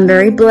 I'm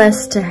very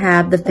blessed to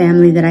have the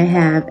family that I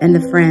have and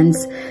the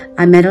friends.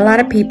 I met a lot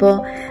of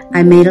people.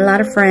 I made a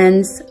lot of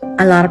friends.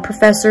 A lot of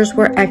professors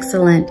were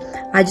excellent.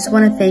 I just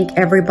want to thank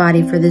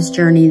everybody for this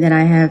journey that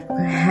I have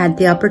had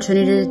the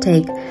opportunity to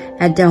take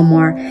at Del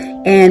Mar.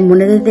 And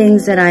one of the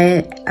things that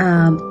I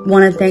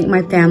want to thank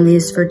my family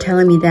is for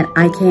telling me that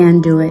I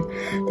can do it,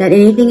 that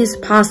anything is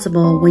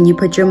possible when you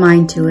put your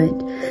mind to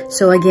it.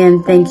 So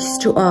again, thanks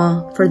to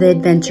all for the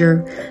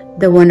adventure,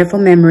 the wonderful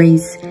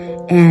memories,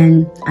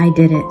 and I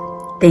did it.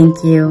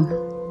 Thank you.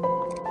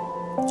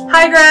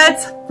 Hi,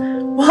 grads.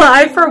 Well,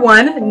 I, for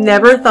one,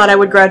 never thought I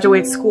would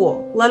graduate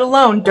school, let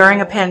alone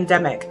during a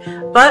pandemic.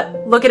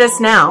 But look at us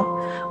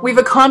now. We've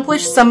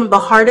accomplished some of the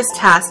hardest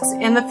tasks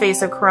in the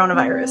face of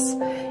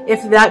coronavirus.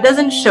 If that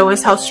doesn't show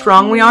us how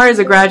strong we are as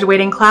a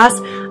graduating class,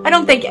 I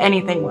don't think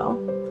anything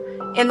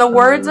will. In the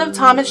words of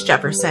Thomas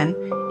Jefferson,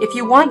 if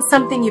you want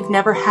something you've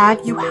never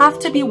had, you have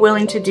to be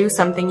willing to do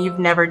something you've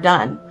never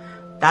done.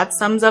 That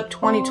sums up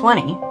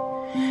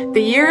 2020.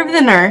 The year of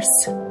the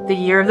nurse, the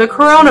year of the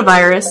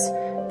coronavirus,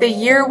 the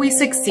year we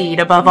succeed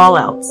above all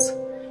else.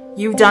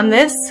 You've done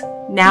this,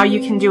 now you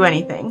can do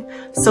anything.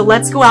 So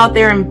let's go out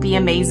there and be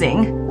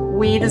amazing.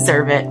 We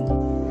deserve it.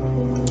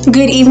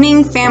 Good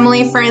evening,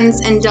 family,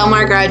 friends, and Del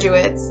Mar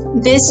graduates.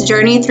 This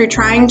journey through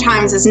trying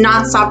times has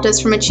not stopped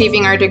us from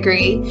achieving our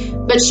degree,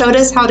 but showed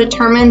us how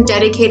determined,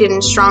 dedicated,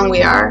 and strong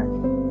we are.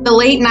 The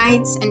late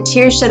nights and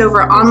tears shed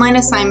over online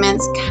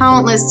assignments,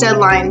 countless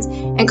deadlines,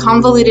 and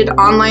convoluted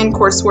online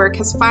coursework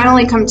has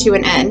finally come to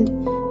an end.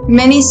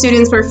 Many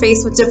students were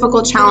faced with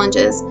difficult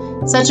challenges,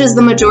 such as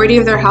the majority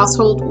of their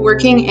household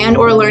working and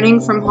or learning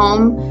from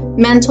home,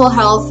 mental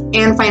health,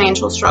 and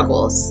financial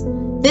struggles.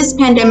 This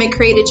pandemic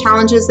created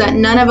challenges that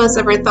none of us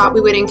ever thought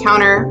we would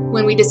encounter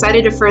when we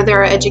decided to further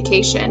our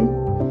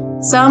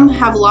education. Some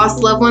have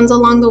lost loved ones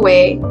along the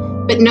way,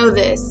 but know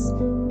this,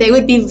 they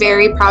would be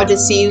very proud to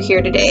see you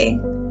here today.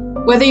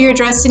 Whether you're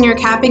dressed in your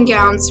cap and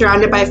gown,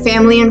 surrounded by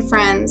family and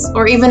friends,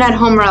 or even at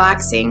home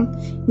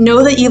relaxing,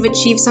 know that you've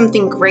achieved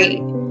something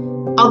great.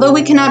 Although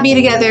we cannot be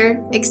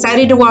together,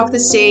 excited to walk the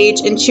stage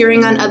and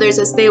cheering on others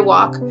as they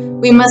walk,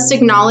 we must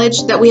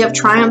acknowledge that we have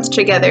triumphed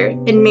together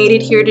and made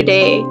it here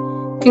today.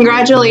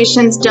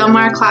 Congratulations, Del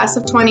Mar class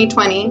of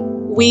 2020.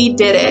 We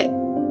did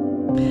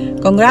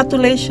it.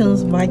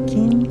 Congratulations,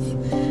 Vikings.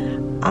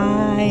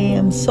 I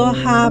am so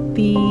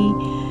happy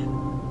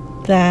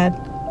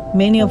that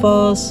many of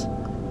us,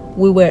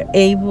 we were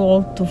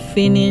able to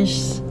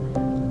finish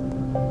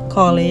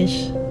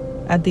college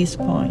at this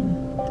point,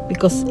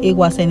 because it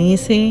wasn't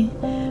easy,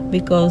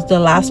 because the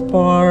last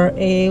part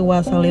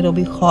was a little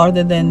bit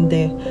harder than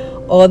the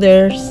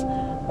others,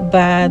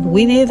 but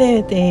we did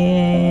it,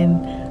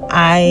 and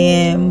I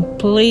am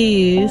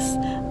pleased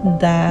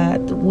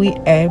that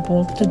we're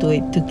able to do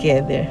it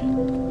together.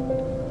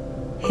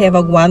 have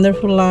a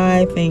wonderful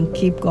life and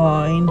keep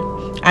going.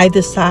 I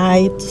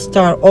decided to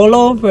start all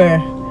over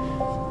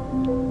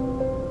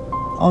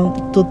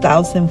on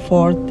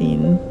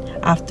 2014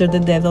 after the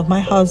death of my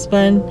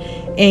husband,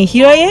 and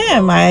here I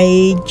am.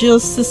 I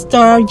just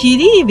started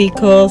GD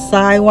because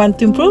I want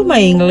to improve my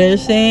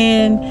English,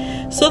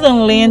 and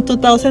suddenly in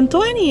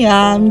 2020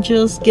 I'm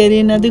just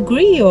getting a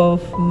degree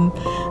of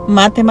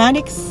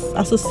mathematics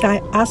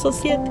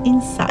associate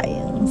in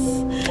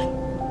science.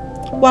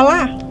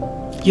 Voila,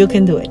 you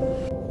can do it.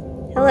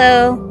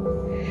 Hello.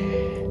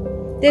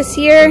 This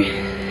year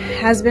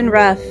has been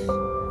rough,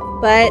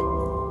 but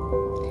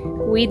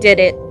we did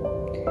it.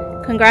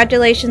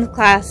 Congratulations,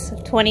 class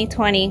of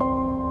 2020.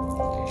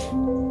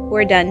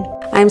 We're done.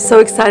 I'm so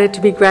excited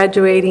to be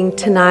graduating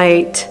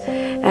tonight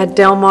at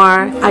Del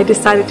Mar. I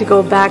decided to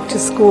go back to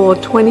school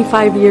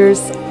 25 years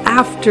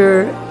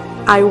after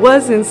I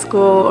was in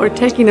school or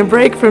taking a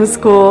break from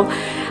school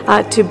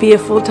to be a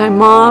full-time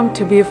mom,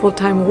 to be a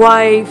full-time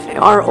wife.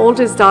 Our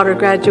oldest daughter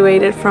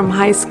graduated from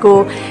high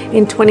school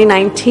in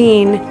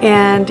 2019,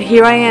 and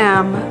here I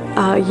am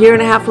a year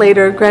and a half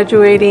later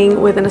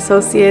graduating with an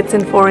associate's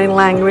in foreign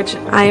language.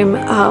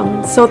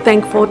 I'm so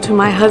thankful to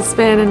my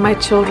husband and my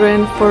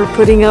children for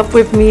putting up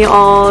with me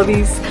all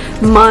these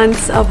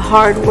months of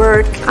hard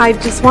work. I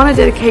just want to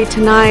dedicate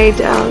tonight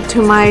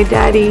to my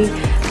daddy,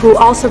 who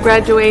also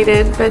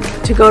graduated but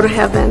to go to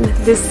heaven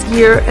this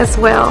year as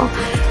well,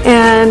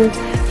 and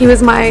he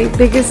was my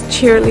biggest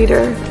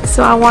cheerleader.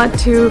 So I want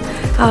to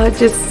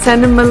just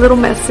send him a little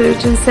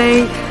message and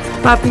say,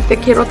 papi, te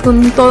quiero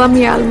con toda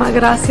mi alma,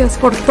 gracias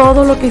por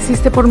todo lo que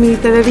hiciste por mí,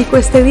 te dedico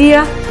este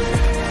día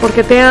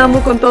porque te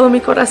amo con todo mi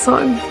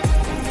corazón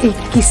y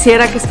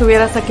quisiera que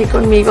estuvieras aquí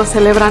conmigo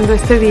celebrando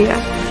este día.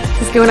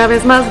 Es que una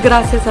vez más,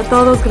 gracias a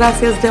todos,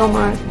 gracias Del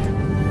Mar.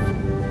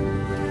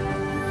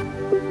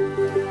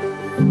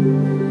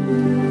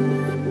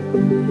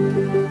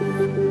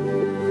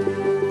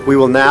 We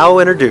will now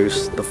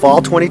introduce the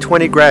Fall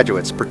 2020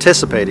 graduates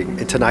participating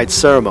in tonight's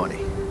ceremony.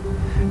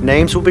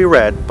 Names will be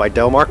read by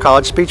Del Mar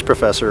College speech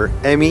professor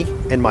Amy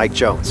and Mike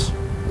Jones.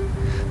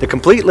 The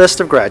complete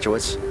list of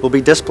graduates will be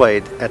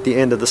displayed at the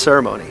end of the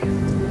ceremony.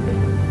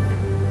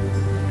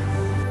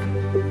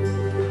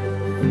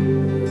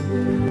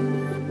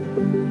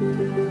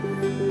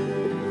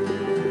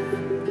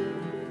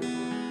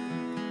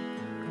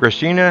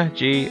 Christina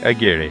G.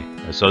 Aguirre,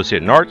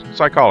 Associate in Arts and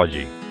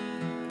Psychology.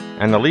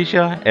 And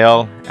Alicia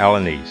L.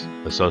 Alanis,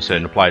 Associate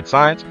in Applied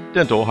Science,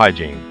 Dental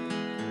Hygiene.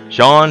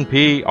 Sean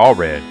P.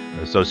 Allred,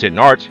 Associate in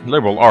Arts,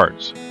 Liberal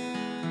Arts.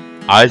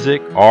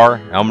 Isaac R.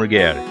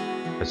 Almerguer,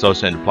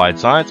 Associate in Applied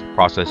Science,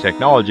 Process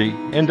Technology,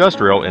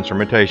 Industrial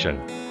Instrumentation.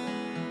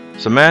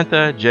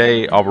 Samantha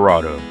J.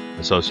 Alvarado,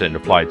 Associate in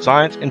Applied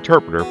Science,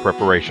 Interpreter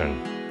Preparation.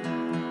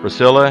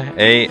 Priscilla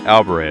A.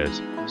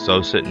 Alvarez,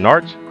 Associate in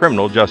Arts,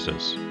 Criminal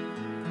Justice.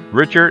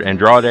 Richard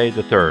Andrade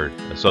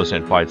III, Associate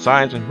in Applied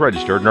Science and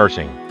Registered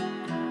Nursing.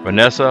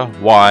 Vanessa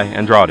Y.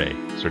 Andrade,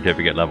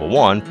 Certificate Level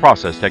 1,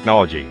 Process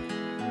Technology.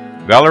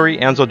 Valerie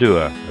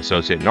Anzaldúa,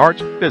 Associate in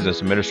Arts,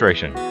 Business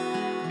Administration.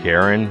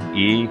 Karen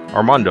E.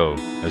 Armando,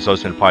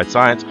 Associate in Applied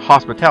Science,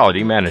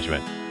 Hospitality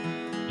Management.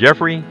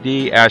 Jeffrey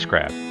D.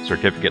 Ashcraft,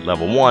 Certificate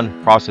Level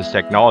 1, Process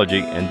Technology,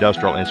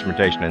 Industrial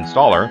Instrumentation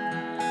Installer.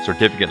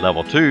 Certificate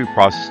Level 2,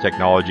 Process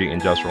Technology,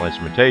 Industrial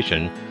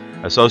Instrumentation.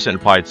 Associate in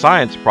Applied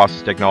Science,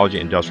 Process Technology,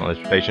 Industrial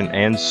Instrumentation,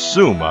 and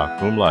summa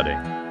cum laude.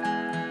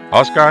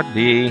 Oscar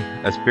D.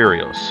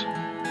 Espirios,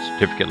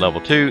 Certificate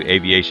Level 2,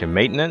 Aviation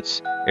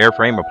Maintenance,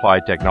 Airframe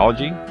Applied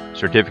Technology,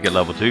 Certificate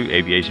Level 2,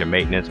 Aviation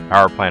Maintenance,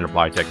 Power Plant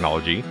Applied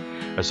Technology,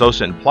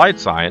 Associate in Applied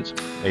Science,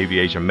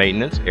 Aviation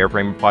Maintenance,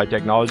 Airframe Applied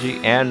Technology,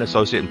 and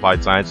Associate in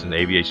Applied Science and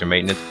Aviation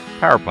Maintenance,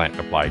 Power Plant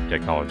Applied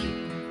Technology.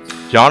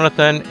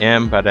 Jonathan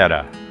M.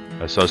 Badetta,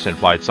 Associate in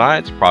Applied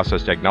Science,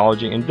 Process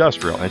Technology,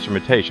 Industrial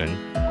Instrumentation,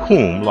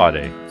 cum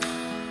laude.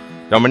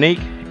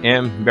 Dominique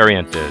M.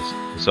 Barrientos,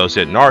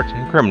 Associate in Arts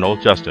and Criminal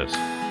Justice.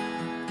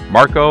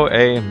 Marco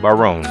A.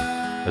 Barron,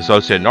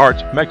 Associate in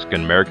Arts,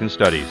 Mexican-American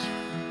Studies.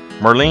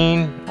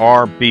 Marlene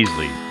R.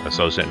 Beasley,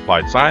 Associate in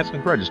Applied Science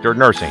and Registered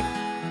Nursing.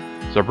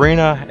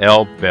 Sabrina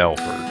L.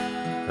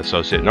 Belford,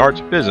 Associate in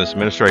Arts, Business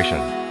Administration.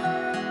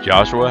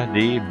 Joshua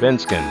D.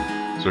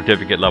 Benskin,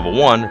 Certificate Level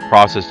 1,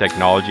 Process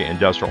Technology,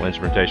 Industrial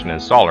Instrumentation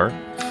Installer.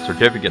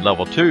 Certificate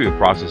Level 2,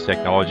 Process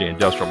Technology,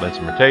 Industrial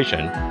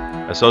Instrumentation.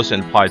 Associate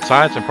in Applied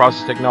Science and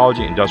Process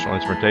Technology, Industrial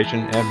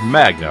Instrumentation, and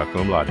magna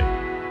cum laude.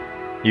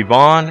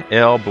 Yvonne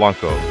L.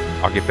 Blanco,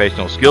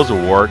 Occupational Skills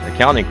Award,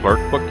 Accounting Clerk,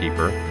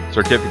 Bookkeeper,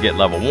 Certificate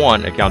Level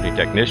 1, Accounting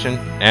Technician,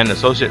 and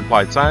Associate in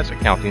Applied Science,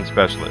 Accounting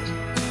Specialist.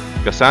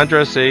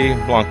 Cassandra C.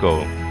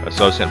 Blanco,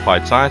 Associate in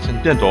Applied Science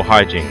and Dental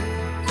Hygiene.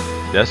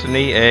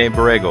 Destiny A.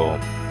 Borrego,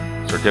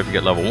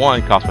 Certificate Level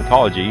 1,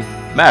 Cosmetology,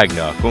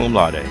 magna cum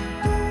laude.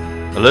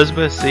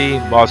 Elizabeth C.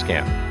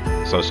 Boskamp,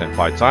 Associate in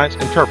Applied Science,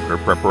 Interpreter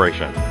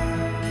Preparation.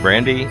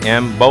 Brandy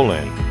M.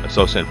 Bolin,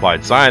 Associate in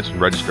Applied Science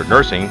and Registered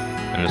Nursing,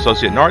 and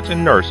Associate in Arts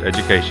and Nurse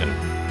Education.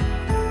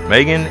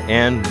 Megan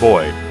N.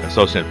 Boyd,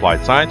 Associate in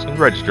Applied Science and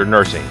Registered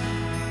Nursing.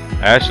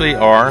 Ashley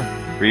R.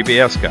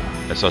 Ribieska,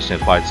 Associate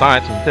in Applied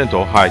Science and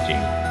Dental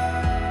Hygiene.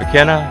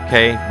 McKenna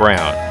K.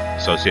 Brown,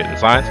 Associate in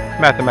Science,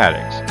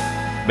 Mathematics.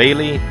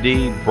 Bailey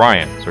D.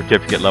 Bryant,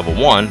 Certificate Level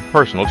 1,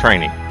 Personal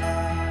Training.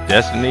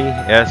 Destiny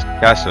S.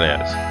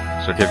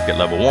 Casillas, Certificate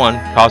Level 1,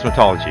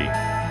 Cosmetology.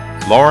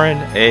 Lauren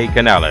A.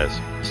 Canales,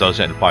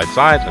 Associate in Applied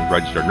Science and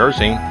Registered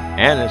Nursing,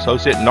 and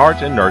Associate in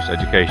Arts and Nurse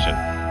Education.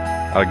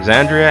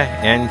 Alexandria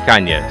N.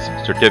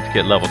 Cañez,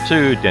 Certificate Level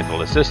 2,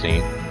 Dental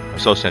Assisting,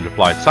 Associate in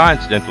Applied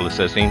Science, Dental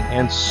Assisting,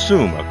 and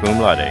Summa Cum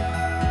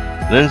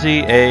Laude. Lindsay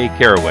A.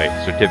 Caraway,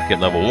 Certificate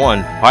Level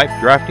 1, Pipe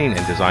Drafting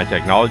and Design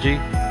Technology,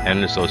 and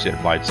an Associate in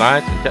Applied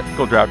Science and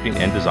Technical Drafting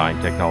and Design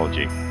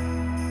Technology.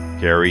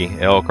 Carrie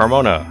L.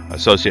 Carmona,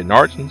 Associate in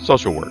Arts and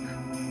Social Work.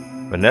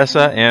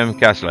 Vanessa M.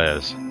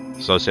 Casillas,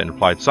 Associate in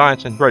Applied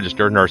Science and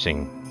Registered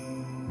Nursing.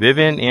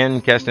 Vivian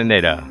N.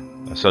 Castaneda,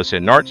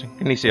 Associate in Arts and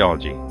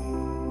Kinesiology.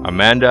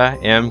 Amanda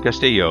M.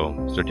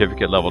 Castillo,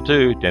 Certificate Level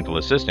 2, Dental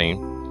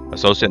Assisting,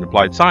 Associate in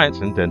Applied Science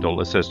and Dental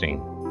Assisting.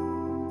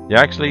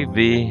 Yaxley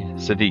V.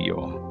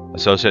 Cedillo,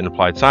 Associate in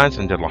Applied Science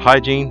and Dental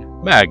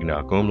Hygiene,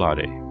 Magna Cum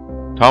Laude.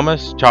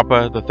 Thomas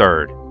Chapa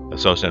III,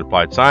 Associate in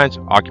Applied Science,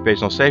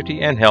 Occupational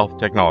Safety and Health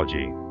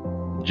Technology.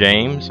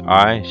 James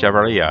I.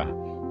 Chevalier,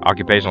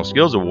 Occupational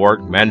Skills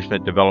Award,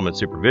 Management Development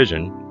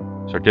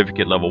Supervision,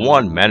 Certificate Level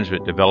 1,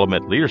 Management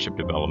Development, Leadership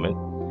Development,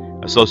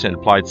 Associate in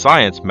Applied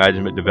Science,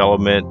 Management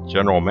Development,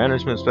 General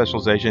Management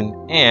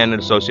Specialization, and an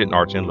Associate in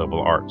Arts and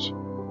Liberal Arts.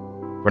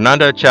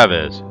 Fernanda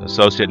Chavez,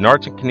 Associate in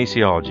Arts and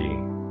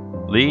Kinesiology.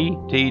 Lee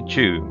T.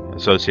 Chu,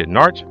 Associate in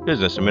Arts,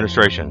 Business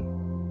Administration.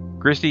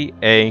 Christy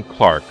A.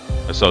 Clark,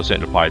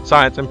 Associate in Applied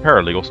Science and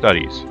Paralegal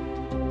Studies.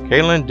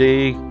 Kaylin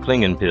D.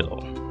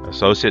 Klingenpil,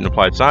 Associate in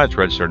Applied Science,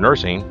 Registered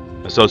Nursing,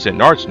 Associate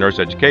in Arts, Nurse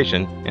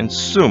Education, and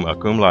Summa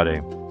Cum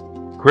Laude.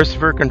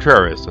 Christopher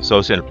Contreras,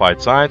 Associate in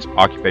Applied Science,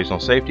 Occupational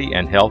Safety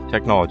and Health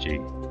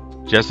Technology.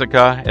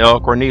 Jessica L.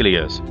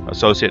 Cornelius,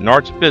 Associate in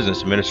Arts,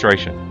 Business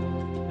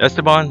Administration.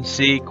 Esteban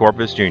C.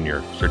 Corpus Jr.,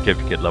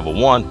 Certificate Level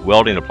 1,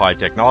 Welding Applied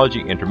Technology,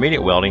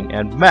 Intermediate Welding,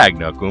 and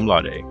Magna Cum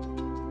Laude.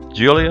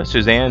 Julia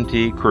Suzanne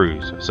T.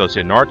 Cruz,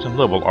 Associate in Arts and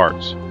Liberal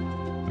Arts.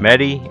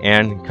 Maddie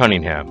Ann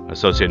Cunningham,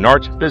 Associate in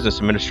Arts, Business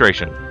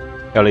Administration.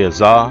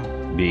 Eleazar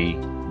B.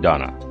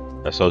 Donna,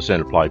 Associate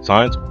in Applied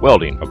Science,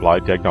 Welding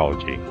Applied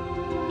Technology.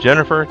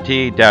 Jennifer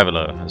T.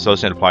 Davila,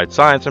 Associate in Applied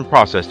Science and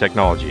Process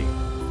Technology.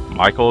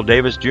 Michael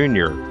Davis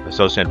Jr.,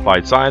 Associate in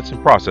Applied Science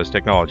and Process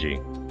Technology.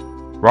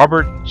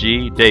 Robert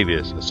G.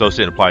 Davis,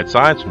 Associate in Applied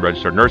Science and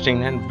Registered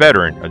Nursing and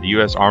veteran of the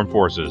U.S. Armed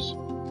Forces.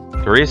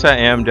 Teresa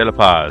M. De La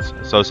Paz,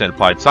 Associate in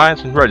Applied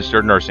Science and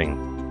Registered Nursing.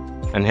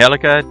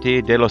 Angelica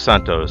T. De Los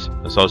Santos,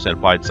 Associate in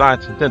Applied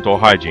Science and Dental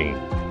Hygiene.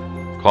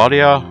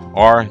 Claudia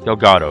R.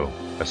 Delgado,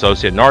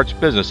 Associate in Arts,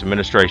 Business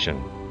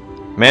Administration.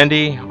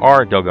 Mandy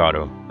R.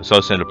 Delgado,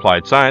 Associate in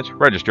Applied Science,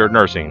 Registered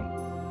Nursing.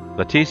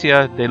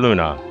 Leticia De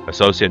Luna,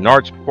 Associate in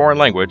Arts, Foreign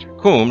Language,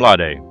 Cum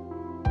Laude.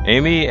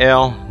 Amy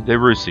L. De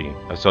Rusi,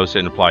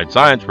 Associate in Applied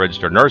Science,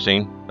 Registered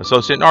Nursing,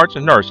 Associate in Arts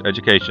and Nurse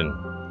Education.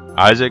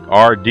 Isaac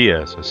R.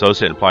 Diaz,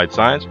 Associate in Applied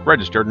Science,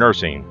 Registered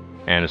Nursing,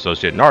 and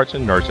Associate in Arts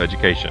and Nurse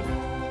Education.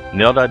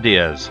 Nilda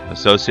Diaz,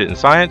 Associate in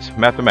Science,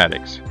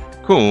 Mathematics,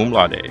 Cum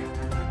Laude.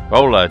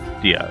 Ola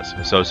Diaz,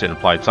 Associate in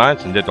Applied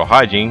Science and Dental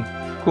Hygiene,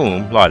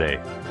 Cum Laude.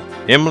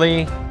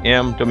 Emily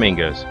M.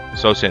 Dominguez,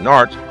 Associate in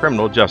Arts,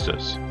 Criminal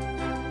Justice.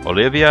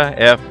 Olivia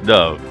F.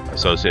 Dove,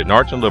 Associate in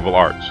Arts and Liberal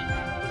Arts.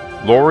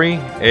 Lori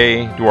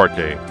A.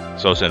 Duarte,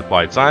 Associate in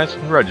Applied Science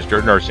and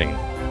Registered Nursing.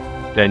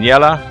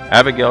 Daniela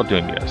Abigail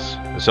Dunas,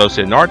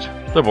 Associate in Arts,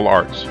 Liberal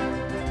Arts.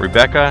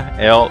 Rebecca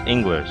L.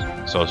 English,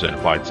 Associate in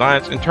Applied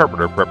Science,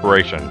 Interpreter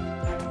Preparation.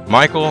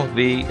 Michael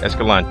V.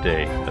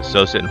 Escalante,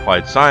 Associate in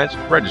Applied Science,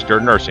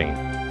 Registered Nursing.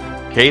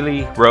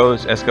 Kaylee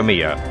Rose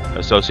Escamilla,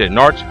 Associate in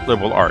Arts,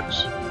 Liberal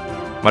Arts.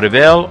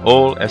 Maribel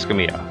O.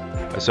 Escamilla,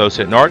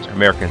 Associate in Arts,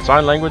 American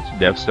Sign Language,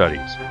 Deaf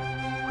Studies.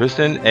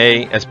 Kristen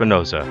A.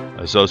 Espinosa,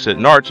 Associate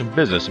in Arts and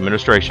Business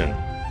Administration.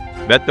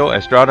 Beto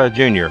Estrada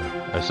Jr.,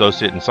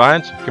 Associate in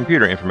Science,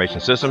 Computer Information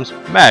Systems,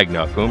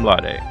 Magna Cum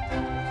Laude.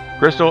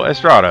 Crystal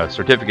Estrada,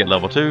 Certificate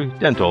Level 2,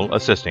 Dental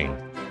Assisting.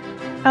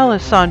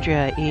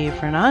 Alessandria E.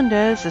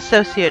 Fernandez,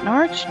 Associate in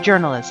Arts,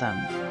 Journalism.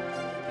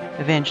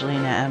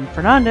 Evangelina M.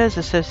 Fernandez,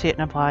 Associate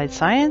in Applied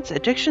Science,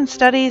 Addiction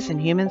Studies,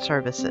 and Human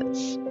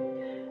Services.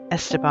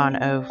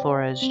 Esteban O.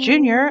 Flores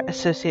Jr.,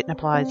 Associate in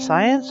Applied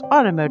Science,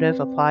 Automotive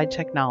Applied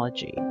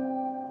Technology.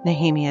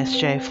 Nehemias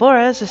J.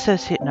 Flores,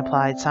 Associate in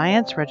Applied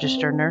Science,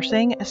 Registered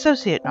Nursing,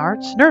 Associate in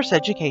Arts, Nurse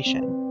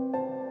Education.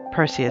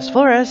 Perseus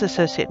Flores,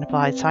 Associate in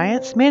Applied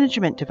Science,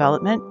 Management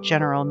Development,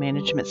 General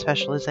Management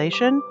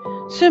Specialization,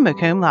 Summa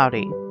Cum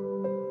Laude.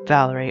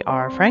 Valerie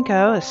R.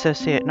 Franco,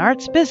 Associate in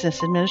Arts,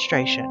 Business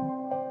Administration.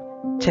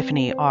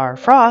 Tiffany R.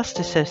 Frost,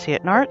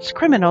 Associate in Arts,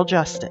 Criminal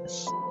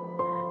Justice.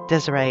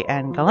 Desiree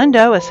N.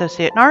 Galindo,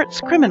 Associate in Arts,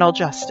 Criminal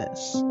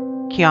Justice.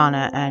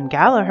 Kiana N.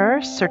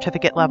 Gallagher,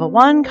 Certificate Level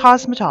 1,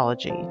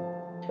 Cosmetology.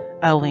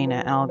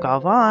 Alina L.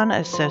 Galvan,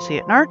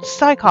 Associate in Arts,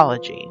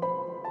 Psychology.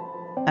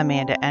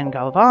 Amanda N.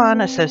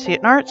 Galvan, Associate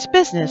in Arts,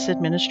 Business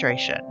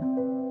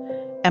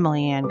Administration.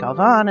 Emily Ann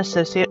Galvan,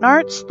 Associate in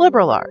Arts,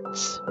 Liberal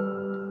Arts.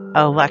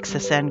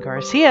 Alexis N.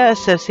 Garcia,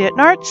 Associate in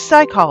Arts,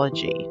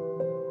 Psychology.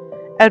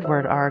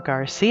 Edward R.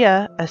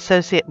 Garcia,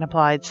 Associate in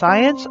Applied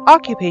Science,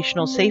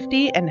 Occupational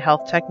Safety and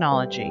Health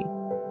Technology.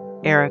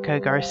 Erica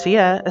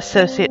Garcia,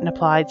 Associate in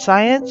Applied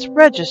Science,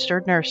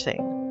 Registered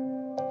Nursing.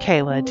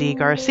 Kayla D.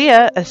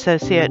 Garcia,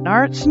 Associate in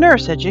Arts,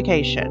 Nurse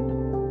Education.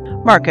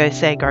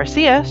 Marcos A.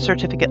 Garcia,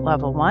 Certificate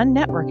Level 1,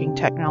 Networking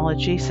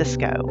Technology,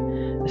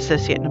 Cisco.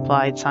 Associate in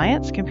Applied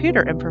Science,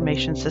 Computer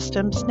Information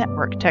Systems,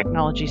 Network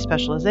Technology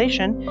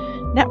Specialization,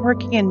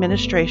 Networking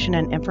Administration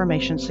and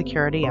Information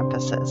Security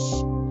emphasis.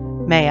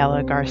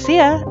 Mayela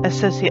Garcia,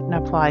 Associate in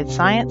Applied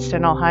Science,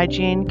 Dental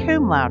Hygiene,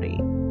 cum laude.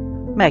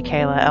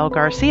 Michaela L.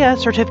 Garcia,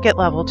 Certificate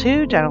Level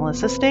 2, Dental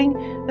Assisting,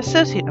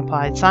 Associate in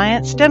Applied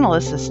Science, Dental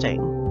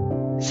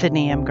Assisting.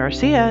 Sydney M.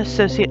 Garcia,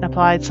 Associate in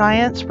Applied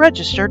Science,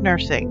 Registered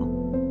Nursing.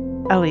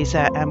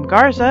 Eliza M.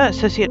 Garza,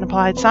 Associate in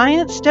Applied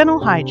Science, Dental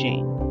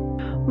Hygiene.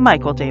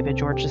 Michael David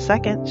George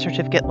II,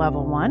 Certificate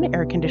Level 1,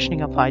 Air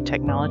Conditioning Applied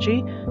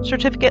Technology,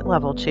 Certificate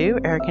Level 2,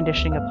 Air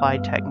Conditioning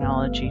Applied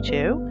Technology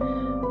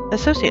 2,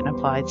 Associate in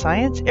Applied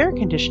Science, Air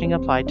Conditioning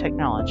Applied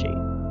Technology.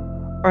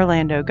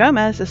 Orlando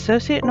Gomez,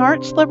 Associate in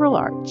Arts, Liberal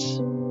Arts.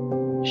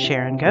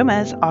 Sharon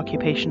Gomez,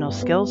 Occupational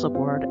Skills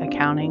Award,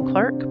 Accounting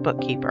Clerk,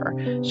 Bookkeeper,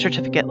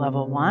 Certificate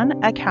Level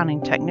 1,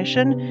 Accounting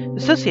Technician,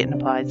 Associate in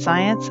Applied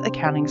Science,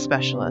 Accounting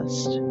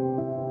Specialist.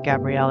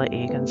 Gabriela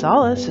E.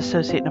 Gonzalez,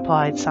 Associate in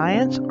Applied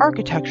Science,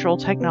 Architectural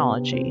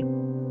Technology.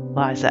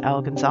 Liza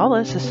L.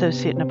 Gonzalez,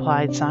 Associate in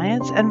Applied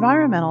Science,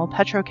 Environmental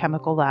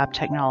Petrochemical Lab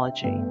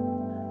Technology.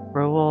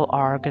 Raul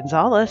R.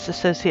 Gonzalez,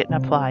 Associate in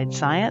Applied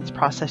Science,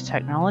 Process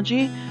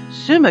Technology,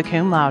 summa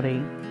cum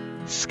laude.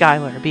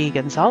 Skylar B.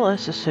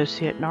 Gonzalez,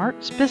 Associate in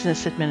Arts,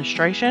 Business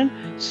Administration,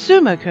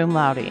 summa cum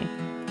laude.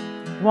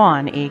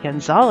 Juan E.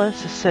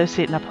 Gonzalez,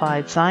 Associate in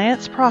Applied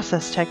Science,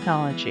 Process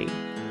Technology.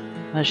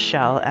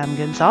 Michelle M.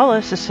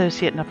 Gonzalez,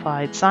 Associate in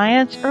Applied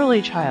Science,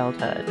 Early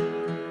Childhood.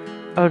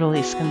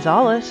 Odalise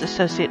Gonzalez,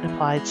 Associate in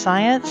Applied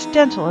Science,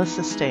 Dental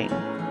Assisting.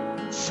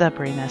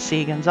 Sabrina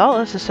C.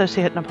 Gonzalez,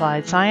 Associate in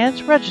Applied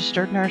Science,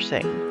 Registered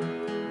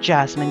Nursing.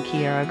 Jasmine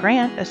Kiera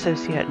Grant,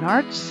 Associate in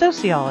Arts,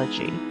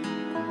 Sociology.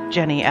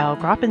 Jenny L.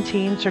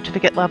 Groppentine,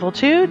 Certificate Level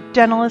 2,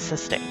 Dental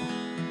Assisting.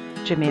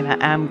 Jemima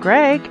M.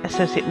 Gregg,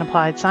 Associate in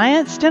Applied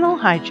Science, Dental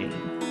Hygiene.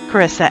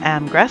 Carissa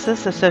M.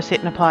 Gressis,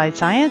 Associate in Applied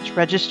Science,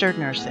 Registered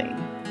Nursing.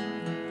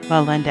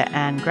 Melinda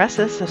N.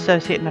 Gressis,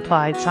 Associate in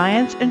Applied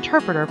Science,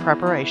 Interpreter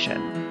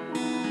Preparation.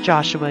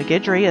 Joshua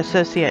Guidry,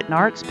 Associate in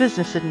Arts,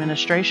 Business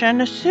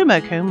Administration,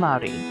 summa cum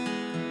laude.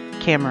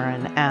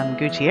 Cameron M.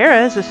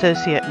 Gutierrez,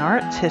 Associate in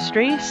Arts,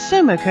 History,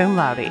 summa cum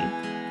laude.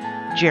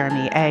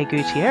 Jeremy A.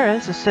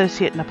 Gutierrez,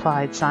 Associate in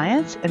Applied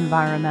Science,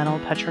 Environmental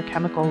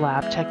Petrochemical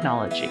Lab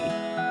Technology.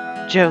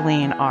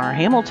 Jolene R.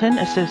 Hamilton,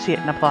 Associate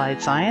in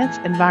Applied Science,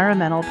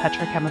 Environmental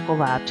Petrochemical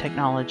Lab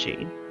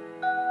Technology.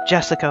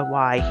 Jessica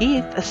Y.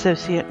 Heath,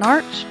 Associate in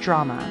Arts,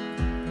 Drama.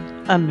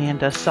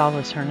 Amanda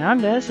Salas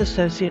Hernandez,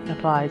 Associate in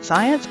Applied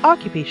Science,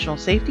 Occupational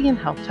Safety and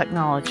Health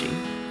Technology.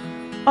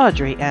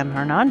 Audrey M.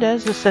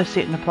 Hernandez,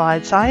 Associate in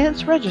Applied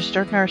Science,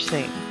 Registered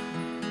Nursing.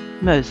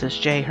 Moses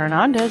J.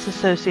 Hernandez,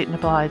 Associate in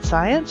Applied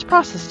Science,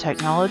 Process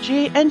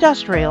Technology,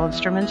 Industrial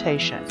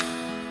Instrumentation.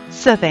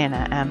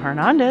 Savannah M.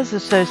 Hernandez,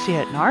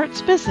 Associate in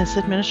Arts, Business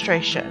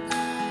Administration.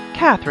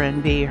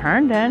 Catherine B.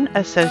 Herndon,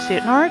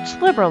 Associate in Arts,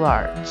 Liberal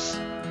Arts.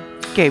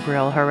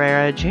 Gabriel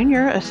Herrera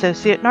Jr.,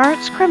 Associate in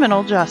Arts,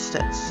 Criminal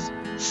Justice.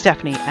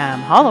 Stephanie M.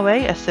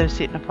 Holloway,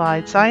 Associate in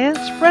Applied Science,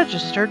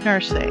 Registered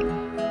Nursing.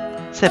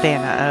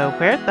 Savannah O.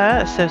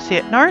 Huerta,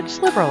 Associate in Arts,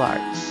 Liberal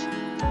Arts.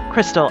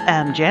 Crystal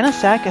M.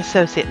 Janisek,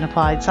 Associate in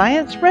Applied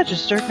Science,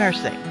 Registered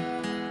Nursing.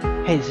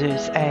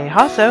 Jesus A.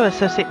 Hasso,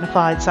 Associate in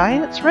Applied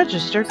Science,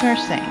 Registered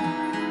Nursing.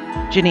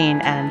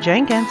 Janine N.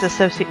 Jenkins,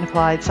 Associate in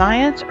Applied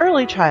Science,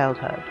 Early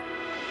Childhood.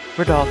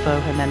 Rodolfo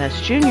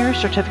Jimenez Jr.,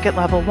 Certificate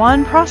Level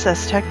 1,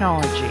 Process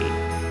Technology.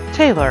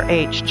 Taylor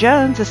H.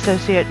 Jones,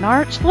 Associate in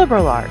Arts,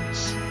 Liberal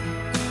Arts.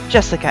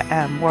 Jessica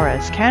M.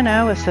 Juarez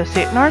Cano,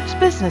 Associate in Arts,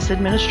 Business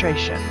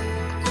Administration.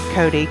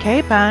 Cody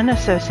K. Bunn,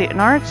 Associate in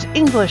Arts,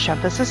 English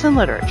Emphasis in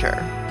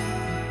Literature.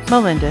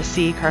 Melinda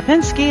C.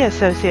 Karpinski,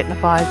 Associate in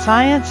Applied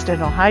Science,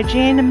 Dental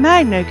Hygiene,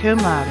 magna cum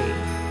laude.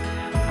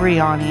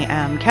 Brianni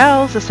M.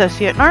 Kells,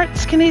 Associate in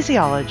Arts,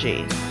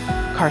 Kinesiology.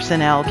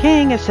 Carson L.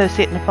 King,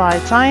 Associate in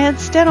Applied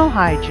Science, Dental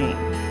Hygiene.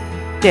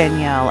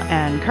 Danielle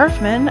N.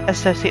 Kerfman,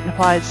 Associate in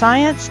Applied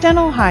Science,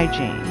 Dental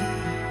Hygiene.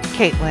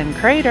 Caitlin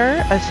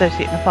Crater,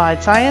 Associate in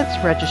Applied Science,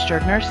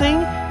 Registered Nursing,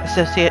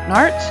 Associate in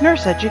Arts,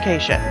 Nurse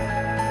Education.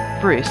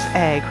 Bruce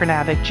A.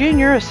 Kranavik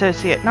Jr.,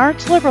 Associate in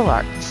Arts, Liberal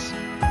Arts.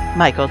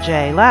 Michael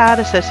J. Ladd,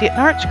 Associate in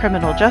Arts,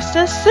 Criminal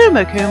Justice,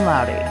 summa cum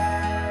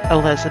laude.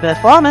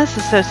 Elizabeth Lamas,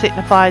 Associate in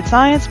Applied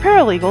Science,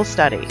 Paralegal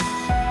Studies.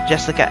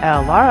 Jessica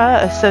L.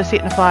 Lara,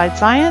 Associate in Applied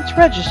Science,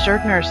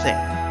 Registered Nursing.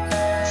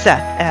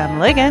 Seth M.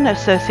 Ligon,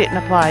 Associate in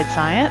Applied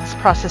Science,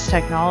 Process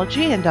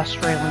Technology,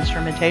 Industrial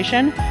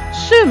Instrumentation,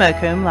 summa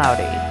cum laude.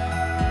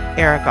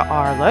 Erica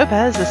R.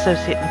 Lopez,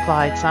 Associate in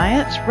Applied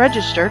Science,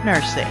 Registered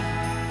Nursing.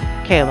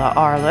 Kayla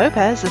R.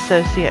 Lopez,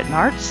 Associate in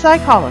Arts,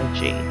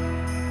 Psychology.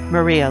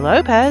 Maria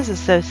Lopez,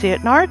 Associate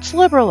in Arts,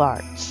 Liberal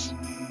Arts.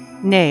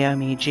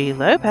 Naomi G.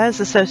 Lopez,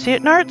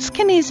 Associate in Arts,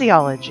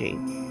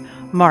 Kinesiology.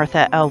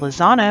 Martha L.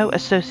 Lozano,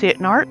 Associate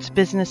in Arts,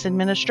 Business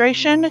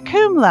Administration,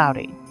 cum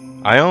laude.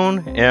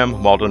 Ione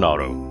M.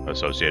 Maldonado,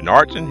 Associate in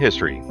Arts and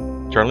History.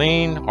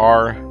 Charlene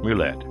R.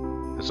 Mulet,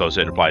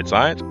 Associate in Applied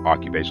Science,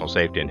 Occupational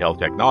Safety and Health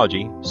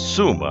Technology,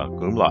 summa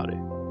cum laude.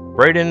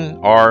 Braden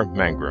R.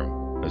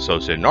 Mangrum,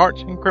 Associate in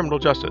Arts and Criminal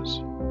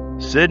Justice.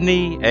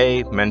 Sydney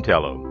A.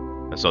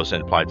 Mantello,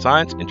 Associate in Applied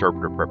Science,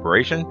 Interpreter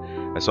Preparation,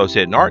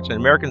 Associate in Arts and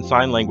American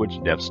Sign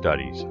Language Deaf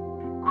Studies.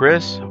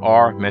 Chris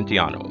R.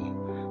 Mentiano,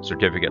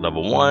 Certificate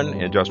Level 1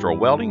 in Industrial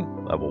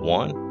Welding, Level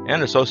 1,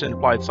 and Associate in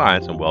Applied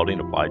Science and Welding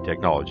Applied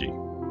Technology.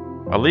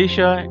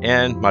 Alicia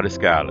N.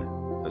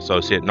 Mariscal,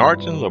 Associate in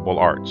Arts and Liberal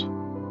Arts.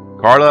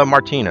 Carla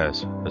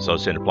Martinez,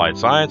 Associate in Applied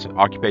Science,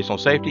 Occupational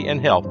Safety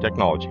and Health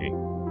Technology.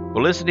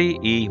 Felicity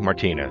E.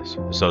 Martinez,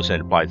 Associate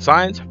in Applied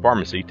Science,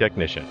 Pharmacy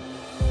Technician.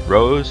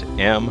 Rose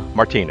M.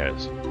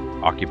 Martinez,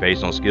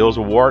 Occupational Skills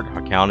Award,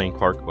 Accounting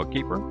Clerk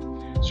Bookkeeper.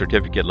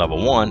 Certificate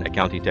Level 1,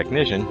 Accounting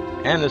Technician,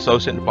 and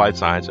Associate in Applied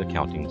Science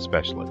Accounting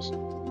Specialist.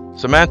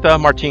 Samantha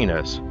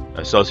Martinez,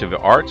 Associate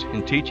of Arts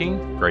in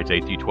Teaching, grades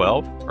 8 through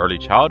 12, Early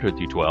Childhood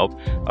through 12,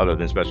 other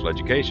than Special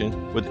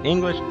Education, with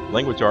English,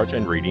 Language Arts,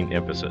 and Reading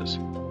emphasis.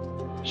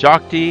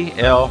 Shakti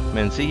L.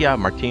 Mencia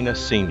Martinez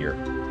Sr.,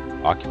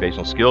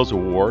 Occupational Skills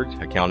Award,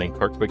 Accounting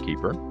Clerk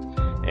Bookkeeper,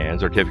 and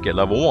Certificate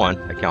Level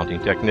 1, Accounting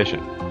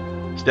Technician.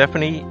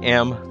 Stephanie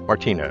M.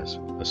 Martinez,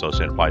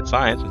 Associate in Applied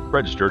Science,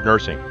 Registered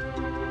Nursing.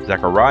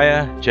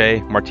 Zachariah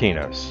J.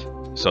 Martinez,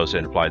 Associate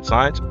in Applied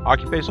Science,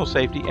 Occupational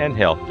Safety and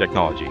Health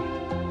Technology.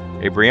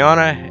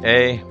 Abriana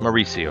A.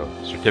 Mauricio,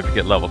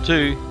 Certificate Level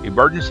 2,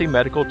 Emergency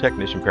Medical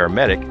Technician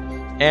Paramedic,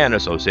 and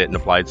Associate in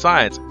Applied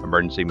Science,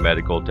 Emergency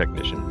Medical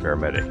Technician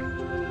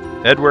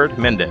Paramedic. Edward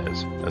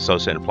Mendez,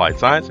 Associate in Applied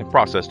Science and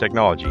Process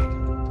Technology.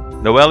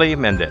 Noelle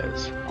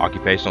Mendez,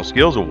 Occupational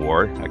Skills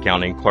Award,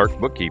 Accounting Clerk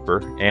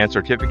Bookkeeper, and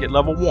Certificate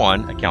Level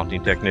 1,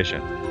 Accounting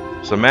Technician.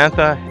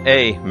 Samantha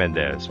A.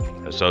 Mendez,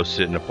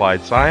 Associate in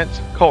Applied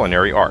Science,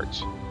 Culinary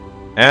Arts.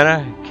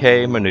 Anna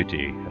K.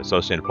 Minuti,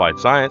 Associate in Applied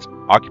Science,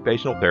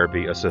 Occupational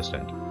Therapy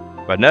Assistant.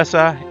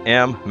 Vanessa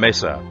M.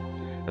 Mesa,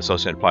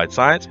 Associate in Applied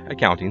Science,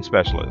 Accounting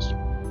Specialist.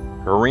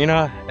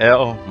 Karina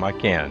L.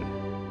 McCann,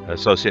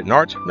 Associate in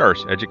Arts,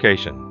 Nurse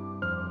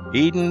Education.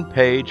 Eden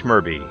Page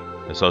Murby,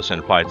 Associate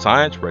in Applied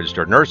Science,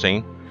 Registered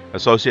Nursing,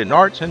 Associate in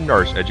Arts and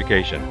Nurse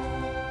Education.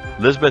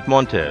 Elizabeth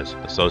Montes,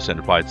 Associate in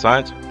Applied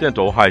Science,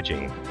 Dental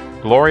Hygiene.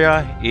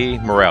 Gloria E.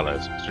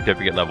 Morales,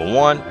 Certificate Level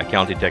 1,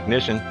 Accounting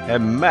Technician,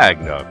 and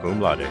magna cum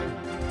laude.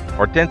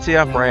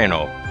 Hortensia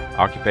Moreno,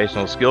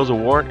 Occupational Skills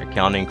Award,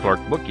 Accounting Clerk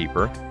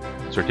Bookkeeper,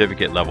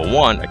 Certificate Level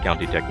 1,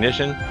 Accounting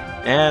Technician,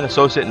 and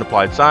Associate in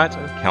Applied Science,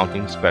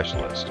 Accounting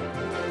Specialist.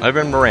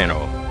 Ivan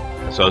Moreno,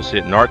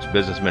 Associate in Arts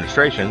Business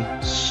Administration,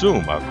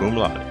 summa cum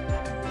laude.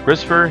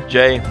 Christopher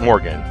J.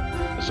 Morgan,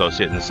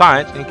 Associate in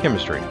Science and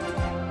Chemistry.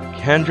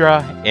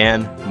 Kendra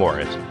N.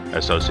 Morris,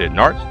 Associate in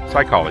Arts,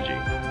 Psychology.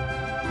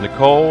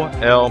 Nicole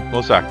L.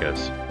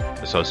 Mosakis,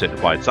 Associate in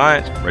Applied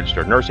Science,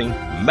 Registered Nursing,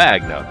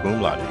 magna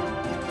cum laude.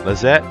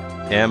 Lizette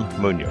M.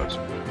 Munoz,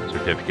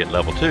 Certificate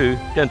Level 2,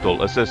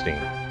 Dental Assisting.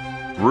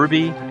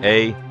 Ruby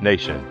A.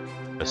 Nation,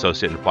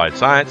 Associate in Applied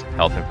Science,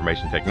 Health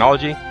Information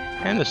Technology,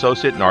 and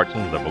Associate in Arts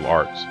and Liberal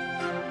Arts.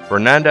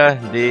 Fernanda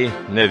D.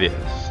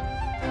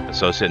 Neves,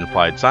 Associate in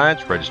Applied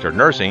Science, Registered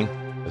Nursing,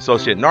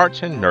 Associate in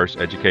Arts and Nurse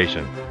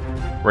Education.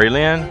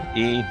 Raylene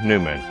E.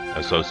 Newman,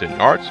 Associate in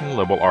Arts and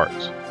Liberal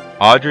Arts.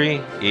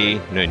 Audrey E.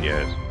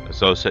 Nunez,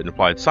 Associate in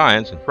Applied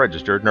Science and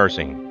Registered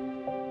Nursing.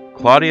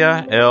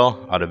 Claudia L.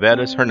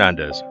 Adevedas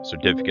Hernandez,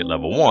 Certificate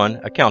Level 1,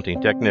 Accounting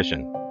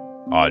Technician.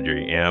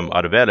 Audrey M.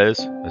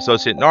 Adevedas,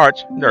 Associate in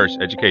Arts, Nurse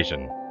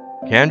Education.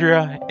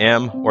 Candria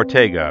M.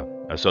 Ortega,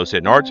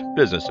 Associate in Arts,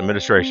 Business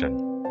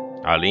Administration.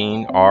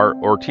 Eileen R.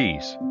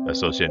 Ortiz,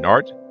 Associate in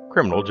Arts,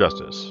 Criminal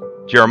Justice.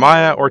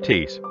 Jeremiah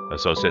Ortiz,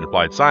 Associate in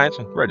Applied Science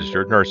and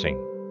Registered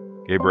Nursing.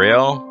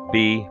 Gabrielle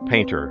B.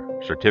 Painter,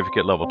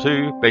 Certificate Level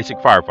 2, Basic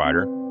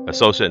Firefighter,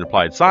 Associate in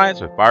Applied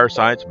Science with Fire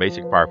Science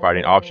Basic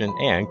Firefighting Option,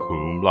 and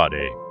cum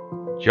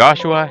laude.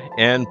 Joshua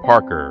N.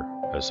 Parker,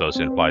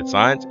 Associate in Applied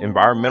Science,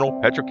 Environmental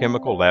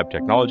Petrochemical Lab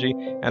Technology,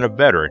 and a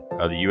veteran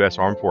of the U.S.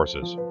 Armed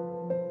Forces.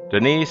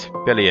 Denise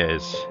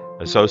Peliez,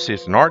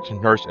 Associate in Arts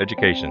and Nurse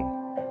Education.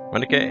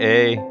 Monica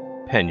A.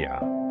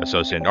 Pena,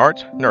 Associate in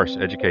Arts, Nurse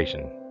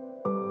Education.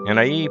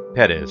 Anaí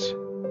Perez,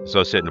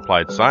 Associate in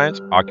Applied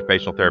Science,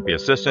 Occupational Therapy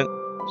Assistant,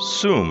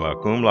 summa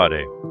cum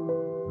laude.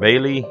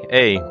 Bailey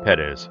A.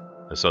 Perez,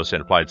 Associate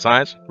in Applied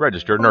Science,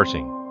 Registered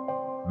Nursing.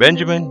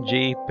 Benjamin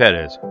G.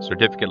 Perez,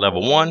 Certificate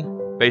Level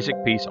 1, Basic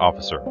Peace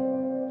Officer.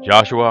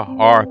 Joshua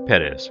R.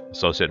 Perez,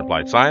 Associate in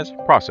Applied Science,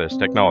 Process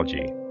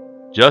Technology.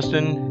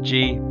 Justin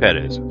G.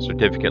 Perez,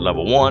 Certificate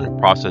Level 1,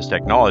 Process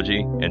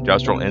Technology,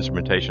 Industrial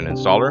Instrumentation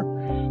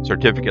Installer.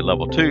 Certificate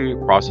Level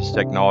 2, Process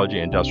Technology,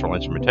 Industrial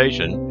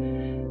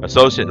Instrumentation.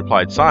 Associate in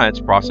Applied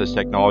Science, Process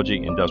Technology,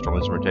 Industrial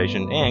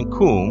Instrumentation, and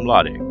cum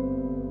laude.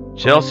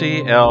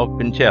 Chelsea L.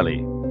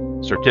 Pincelli,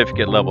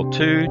 Certificate Level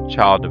 2,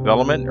 Child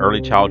Development,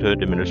 Early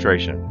Childhood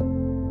Administration.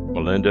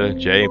 Melinda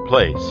J.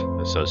 Place,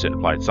 Associate in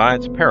Applied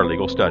Science,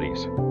 Paralegal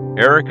Studies.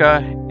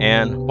 Erica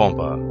Ann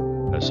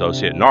Pompa,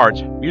 Associate in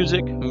Arts,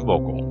 Music and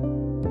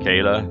Vocal.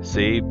 Kayla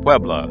C.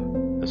 Puebla,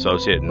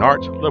 Associate in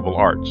Arts, Liberal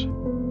Arts.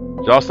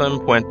 Jocelyn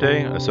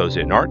Puente,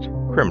 Associate in Arts,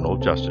 Criminal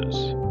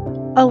Justice.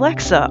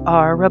 Alexa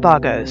R.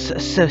 Rabagos,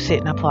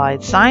 Associate in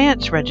Applied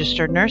Science,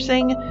 Registered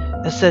Nursing,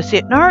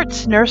 Associate in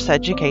Arts, Nurse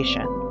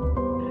Education.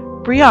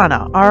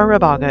 Brianna R.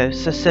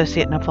 Rabagos,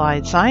 Associate in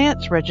Applied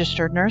Science,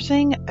 Registered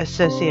Nursing,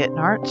 Associate in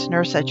Arts,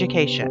 Nurse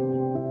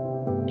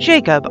Education.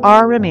 Jacob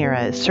R.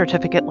 Ramirez,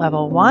 Certificate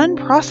Level 1,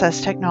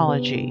 Process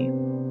Technology.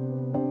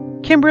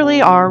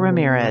 Kimberly R.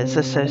 Ramirez,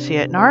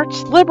 Associate in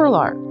Arts, Liberal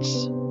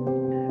Arts.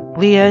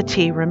 Leah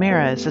T.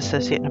 Ramirez,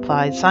 Associate in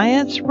Applied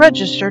Science,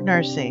 Registered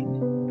Nursing.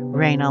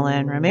 Raina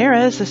Lynn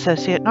Ramirez,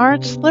 Associate in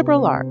Arts,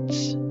 Liberal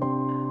Arts.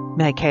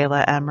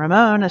 Michaela M.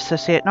 Ramon,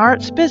 Associate in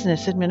Arts,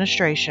 Business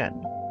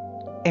Administration.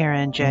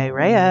 Aaron J.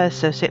 Rea,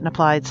 Associate in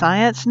Applied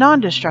Science,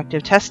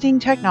 Non-Destructive Testing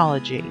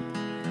Technology.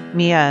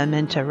 Mia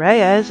Minta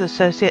Reyes,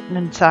 Associate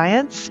in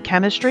Science,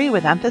 Chemistry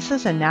with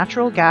emphasis in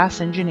Natural Gas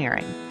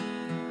Engineering.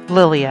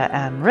 Lilia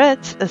M.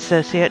 Ritz,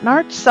 Associate in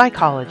Arts,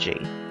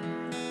 Psychology.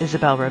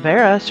 Isabel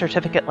Rivera,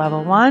 Certificate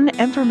Level 1,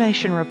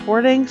 Information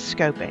Reporting,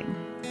 Scoping.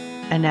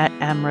 Annette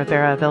M.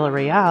 Rivera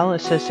Villarreal,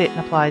 Associate in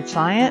Applied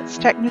Science,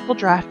 Technical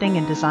Drafting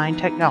and Design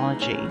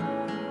Technology.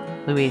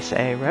 Luis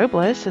A.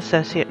 Robles,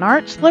 Associate in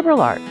Arts, Liberal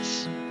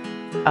Arts.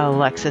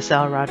 Alexis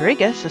L.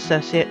 Rodriguez,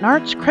 Associate in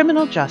Arts,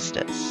 Criminal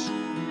Justice.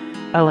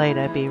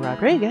 Aleda B.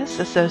 Rodriguez,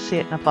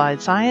 Associate in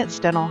Applied Science,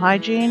 Dental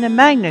Hygiene, and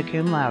Magna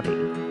Cum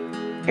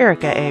Laude.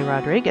 Erica A.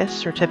 Rodriguez,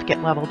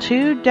 Certificate Level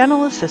 2,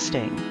 Dental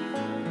Assisting.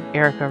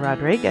 Erica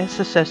Rodriguez,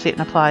 Associate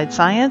in Applied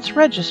Science,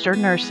 Registered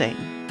Nursing.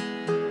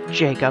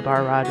 Jacob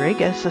R.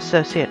 Rodriguez,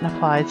 Associate in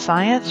Applied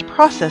Science,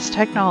 Process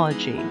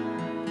Technology.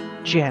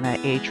 Jana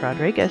H.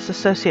 Rodriguez,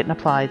 Associate in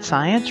Applied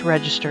Science,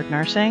 Registered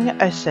Nursing,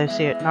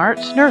 Associate in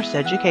Arts, Nurse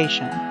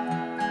Education.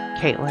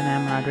 Caitlin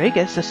M.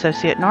 Rodriguez,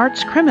 Associate in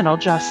Arts, Criminal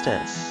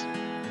Justice.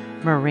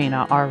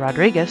 Marina R.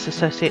 Rodriguez,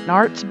 Associate in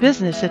Arts,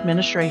 Business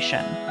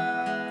Administration.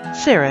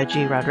 Sarah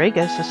G.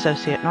 Rodriguez,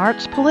 Associate in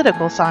Arts,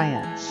 Political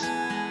Science.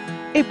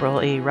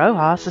 April E.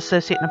 Rojas,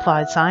 Associate in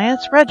Applied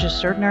Science,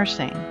 Registered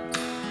Nursing.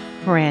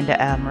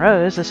 Miranda M.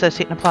 Rose,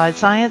 Associate in Applied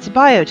Science,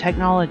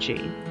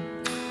 Biotechnology.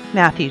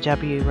 Matthew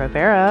W.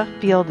 Rivera,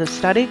 Field of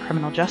Study,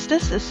 Criminal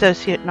Justice,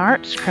 Associate in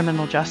Arts,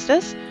 Criminal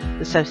Justice,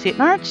 Associate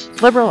in Arts,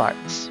 Liberal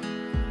Arts.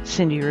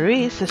 Cindy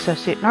Ruiz,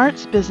 Associate in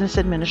Arts, Business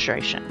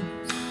Administration.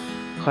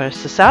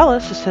 Clarissa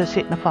Salas,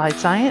 Associate in Applied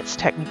Science,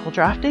 Technical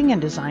Drafting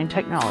and Design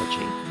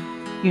Technology.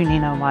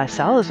 Unino Y.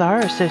 Salazar,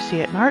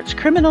 Associate in Arts,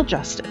 Criminal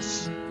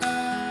Justice.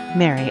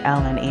 Mary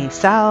Ellen E.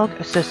 Salg,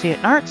 Associate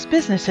in Arts,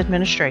 Business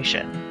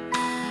Administration.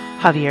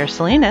 Javier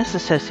Salinas,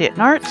 Associate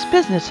in Arts,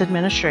 Business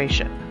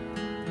Administration.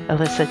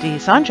 Alyssa D.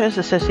 Sanchez,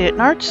 Associate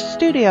in Arts,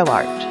 Studio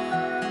Art.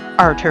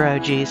 Arturo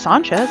G.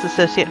 Sanchez,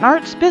 Associate in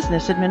Arts,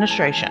 Business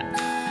Administration.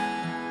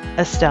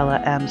 Estella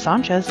M.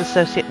 Sanchez,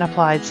 Associate in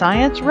Applied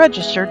Science,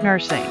 Registered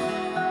Nursing.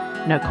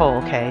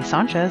 Nicole K.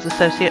 Sanchez,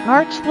 Associate in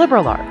Arts,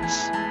 Liberal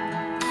Arts.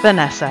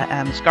 Vanessa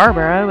M.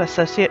 Scarborough,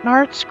 Associate in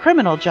Arts,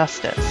 Criminal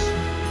Justice.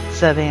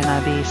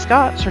 Savannah B.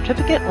 Scott,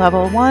 Certificate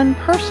Level 1,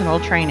 Personal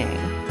Training.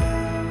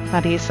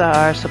 Marisa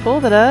R.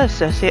 Sepulveda,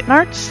 Associate in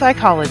Arts,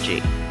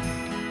 Psychology.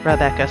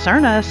 Rebecca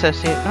Cerna,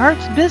 Associate in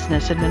Arts,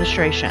 Business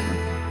Administration.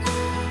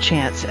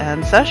 Chance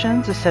M.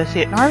 Sessions,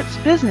 Associate in Arts,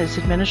 Business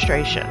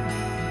Administration.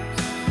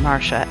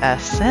 Marcia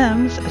S.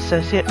 Sims,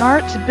 Associate in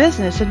Arts,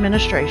 Business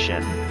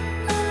Administration.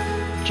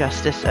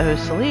 Justice O.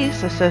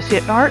 Solis,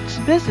 Associate in Arts,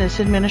 Business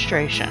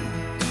Administration.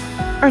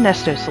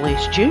 Ernesto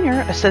Solis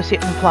Jr.,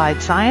 Associate in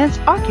Applied Science,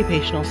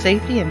 Occupational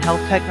Safety and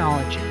Health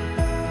Technology.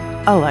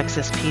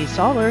 Alexis P.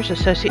 Sollers,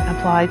 Associate in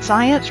Applied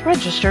Science,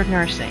 Registered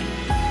Nursing.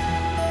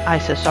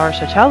 Isis R.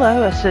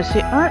 Sotelo,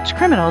 Associate in Arts,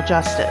 Criminal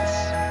Justice.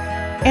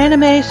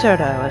 Anime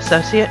Soto,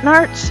 Associate in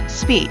Arts,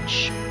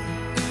 Speech.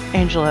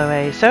 Angelo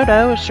A.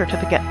 Soto,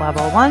 Certificate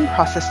Level 1,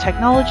 Process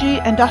Technology,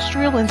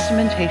 Industrial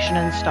Instrumentation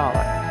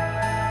Installer.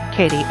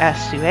 Katie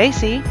S.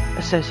 Suacy,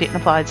 Associate in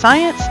Applied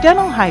Science,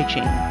 Dental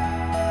Hygiene.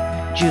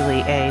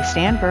 Julie A.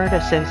 Stanford,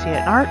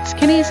 Associate in Arts,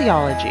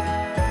 Kinesiology.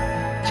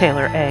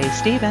 Taylor A.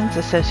 Stevens,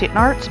 Associate in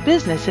Arts,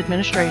 Business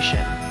Administration.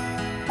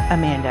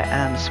 Amanda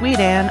M.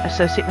 Sweetan,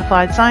 Associate in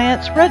Applied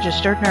Science,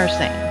 Registered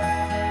Nursing.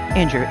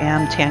 Andrew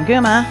M.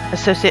 Tanguma,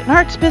 Associate in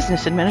Arts,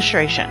 Business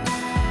Administration.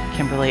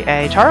 Kimberly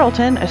A.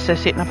 Tarleton,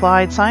 Associate in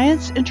Applied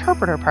Science,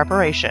 Interpreter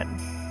Preparation.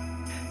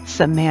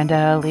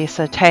 Samantha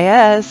Lisa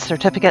Teez,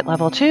 Certificate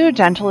Level 2,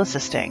 Dental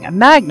Assisting,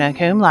 Magna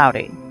Cum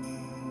Laude.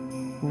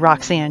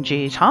 Roxanne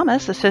G.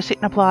 Thomas, Associate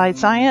in Applied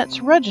Science,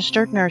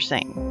 Registered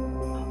Nursing.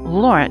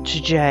 Lawrence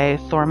J.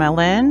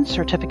 Thormelin,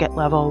 Certificate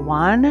Level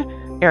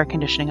 1, Air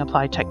Conditioning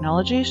Applied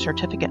Technology,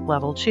 Certificate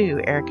Level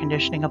 2, Air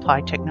Conditioning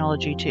Applied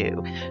Technology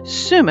 2,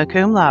 Summa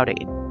Cum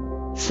Laude.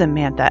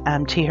 Samantha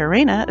M.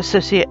 Tijerina,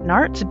 Associate in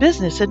Arts,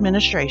 Business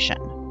Administration.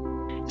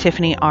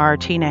 Tiffany R.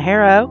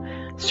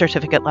 Tinajero,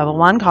 Certificate Level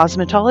 1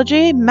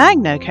 Cosmetology,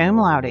 magna cum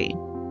laude.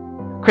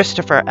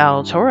 Christopher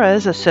L.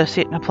 Torres,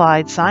 Associate in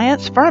Applied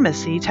Science,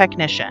 Pharmacy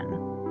Technician.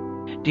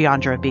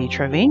 Deandra B.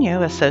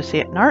 Trevino,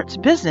 Associate in Arts,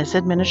 Business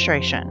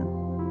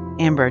Administration.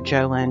 Amber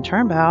Jolyn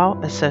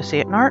Turnbow,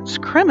 Associate in Arts,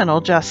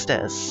 Criminal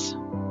Justice.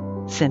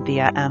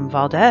 Cynthia M.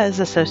 Valdez,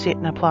 Associate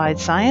in Applied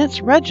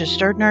Science,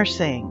 Registered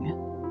Nursing.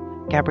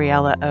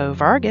 Gabriela O.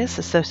 Vargas,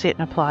 Associate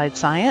in Applied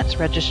Science,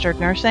 Registered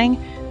Nursing,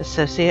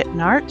 Associate in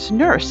Arts,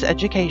 Nurse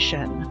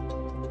Education.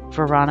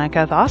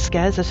 Veronica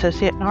Vasquez,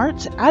 Associate in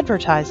Arts,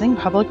 Advertising,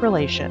 Public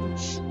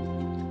Relations.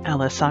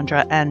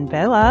 Alessandra N.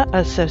 Vela,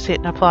 Associate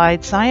in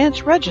Applied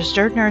Science,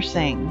 Registered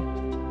Nursing.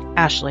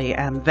 Ashley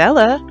M.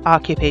 Vela,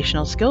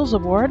 Occupational Skills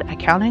Award,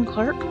 Accounting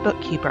Clerk,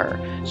 Bookkeeper.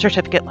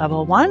 Certificate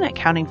Level 1,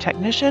 Accounting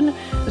Technician,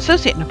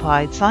 Associate in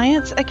Applied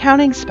Science,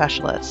 Accounting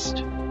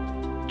Specialist.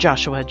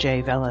 Joshua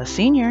J. Vela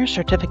Sr.,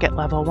 Certificate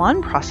Level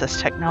 1,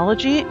 Process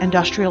Technology,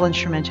 Industrial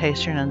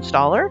Instrumentation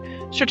Installer.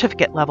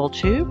 Certificate Level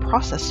 2,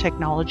 Process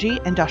Technology,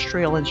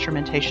 Industrial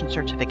Instrumentation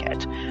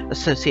Certificate.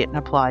 Associate in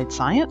Applied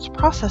Science,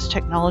 Process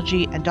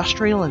Technology,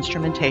 Industrial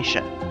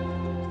Instrumentation.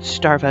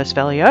 Starvos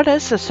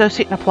Veliotis,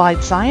 Associate in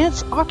Applied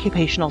Science,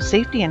 Occupational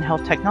Safety and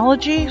Health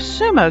Technology,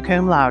 summa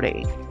cum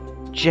laude.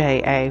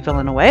 J.A.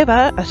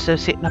 Villanueva,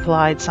 Associate in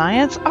Applied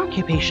Science,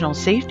 Occupational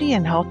Safety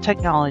and Health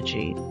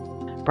Technology.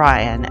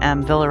 Brian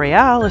M.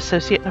 Villarreal,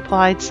 Associate in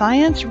Applied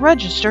Science,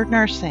 Registered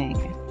Nursing.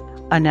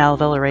 Anel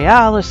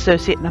Villarreal,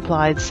 Associate in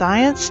Applied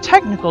Science,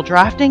 Technical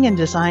Drafting and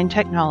Design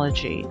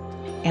Technology.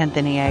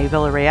 Anthony A.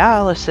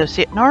 Villarreal,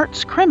 Associate in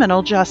Arts,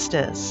 Criminal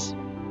Justice.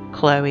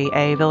 Chloe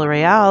A.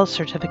 Villarreal,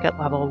 Certificate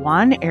Level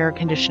 1, Air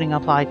Conditioning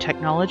Applied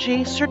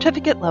Technology,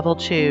 Certificate Level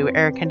 2,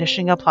 Air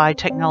Conditioning Applied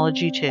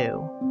Technology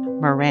 2.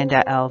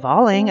 Miranda L.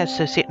 Valling,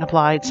 Associate in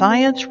Applied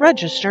Science,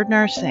 Registered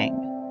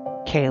Nursing.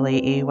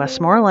 Kaylee E.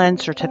 Westmoreland,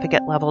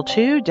 Certificate Level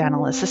 2,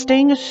 Dental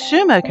Assisting,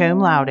 summa cum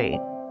laude.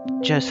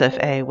 Joseph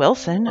A.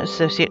 Wilson,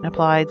 Associate in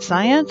Applied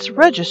Science,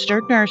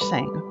 Registered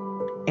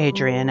Nursing.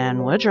 Adrian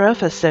N.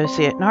 Woodruff,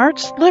 Associate in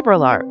Arts,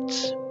 Liberal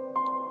Arts.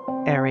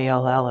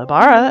 Ariel L.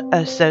 Ibarra,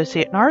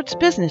 Associate in Arts,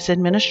 Business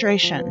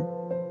Administration.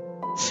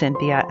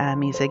 Cynthia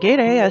M.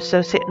 Izagire,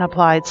 Associate in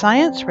Applied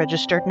Science,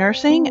 Registered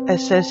Nursing,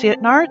 Associate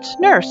in Arts,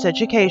 Nurse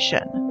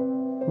Education.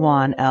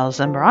 Juan L.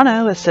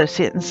 Zambrano,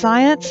 Associate in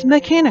Science,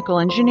 Mechanical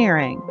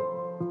Engineering.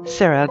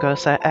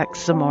 Saragosa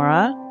X.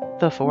 Zamora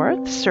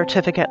IV,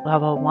 Certificate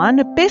Level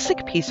 1,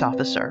 Basic Peace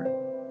Officer.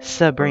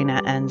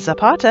 Sabrina N.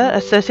 Zapata,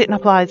 Associate in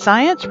Applied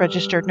Science,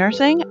 Registered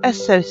Nursing,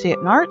 Associate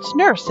in Arts,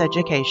 Nurse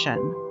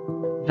Education.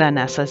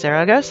 Vanessa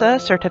Zaragoza,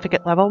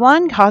 Certificate Level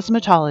 1,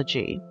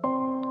 Cosmetology.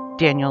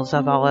 Daniel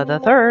Zavala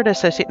III,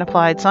 Associate in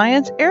Applied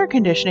Science, Air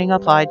Conditioning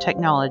Applied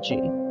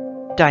Technology.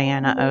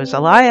 Diana O.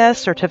 Zelaya,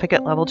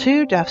 Certificate Level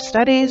 2, Deaf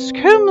Studies,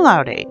 cum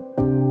laude.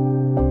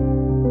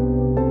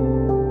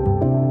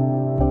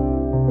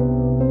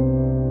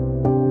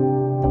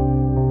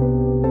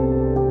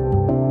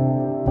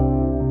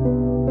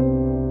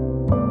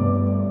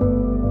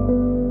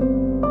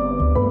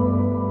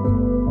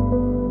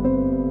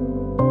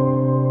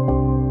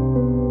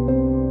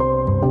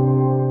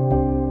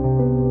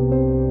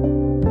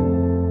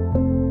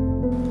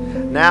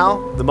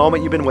 Now, the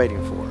moment you've been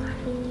waiting for.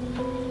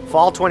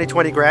 Fall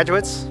 2020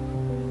 graduates,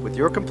 with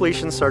your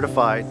completion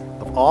certified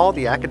of all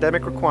the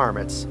academic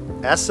requirements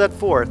as set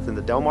forth in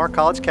the Del Mar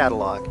College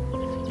Catalog,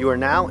 you are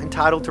now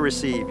entitled to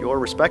receive your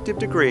respective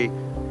degree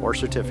or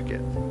certificate.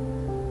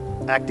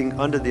 Acting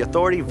under the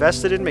authority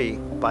vested in me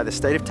by the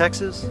State of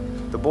Texas,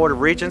 the Board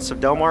of Regents of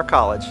Del Mar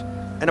College,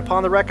 and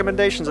upon the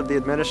recommendations of the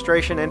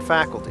administration and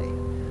faculty,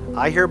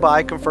 I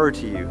hereby confer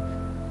to you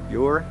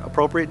your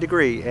appropriate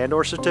degree and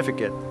or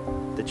certificate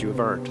that you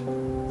have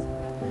earned.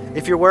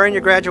 If you're wearing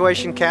your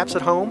graduation caps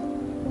at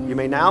home, you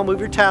may now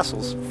move your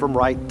tassels from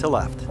right to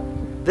left.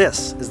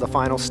 This is the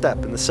final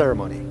step in the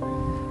ceremony.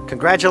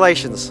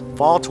 Congratulations,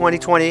 Fall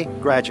 2020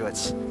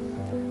 graduates.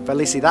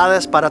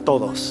 Felicidades para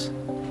todos.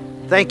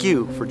 Thank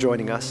you for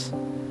joining us.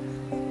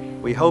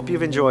 We hope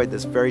you've enjoyed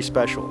this very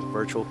special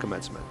virtual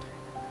commencement.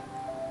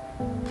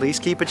 Please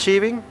keep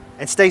achieving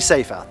and stay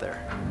safe out there.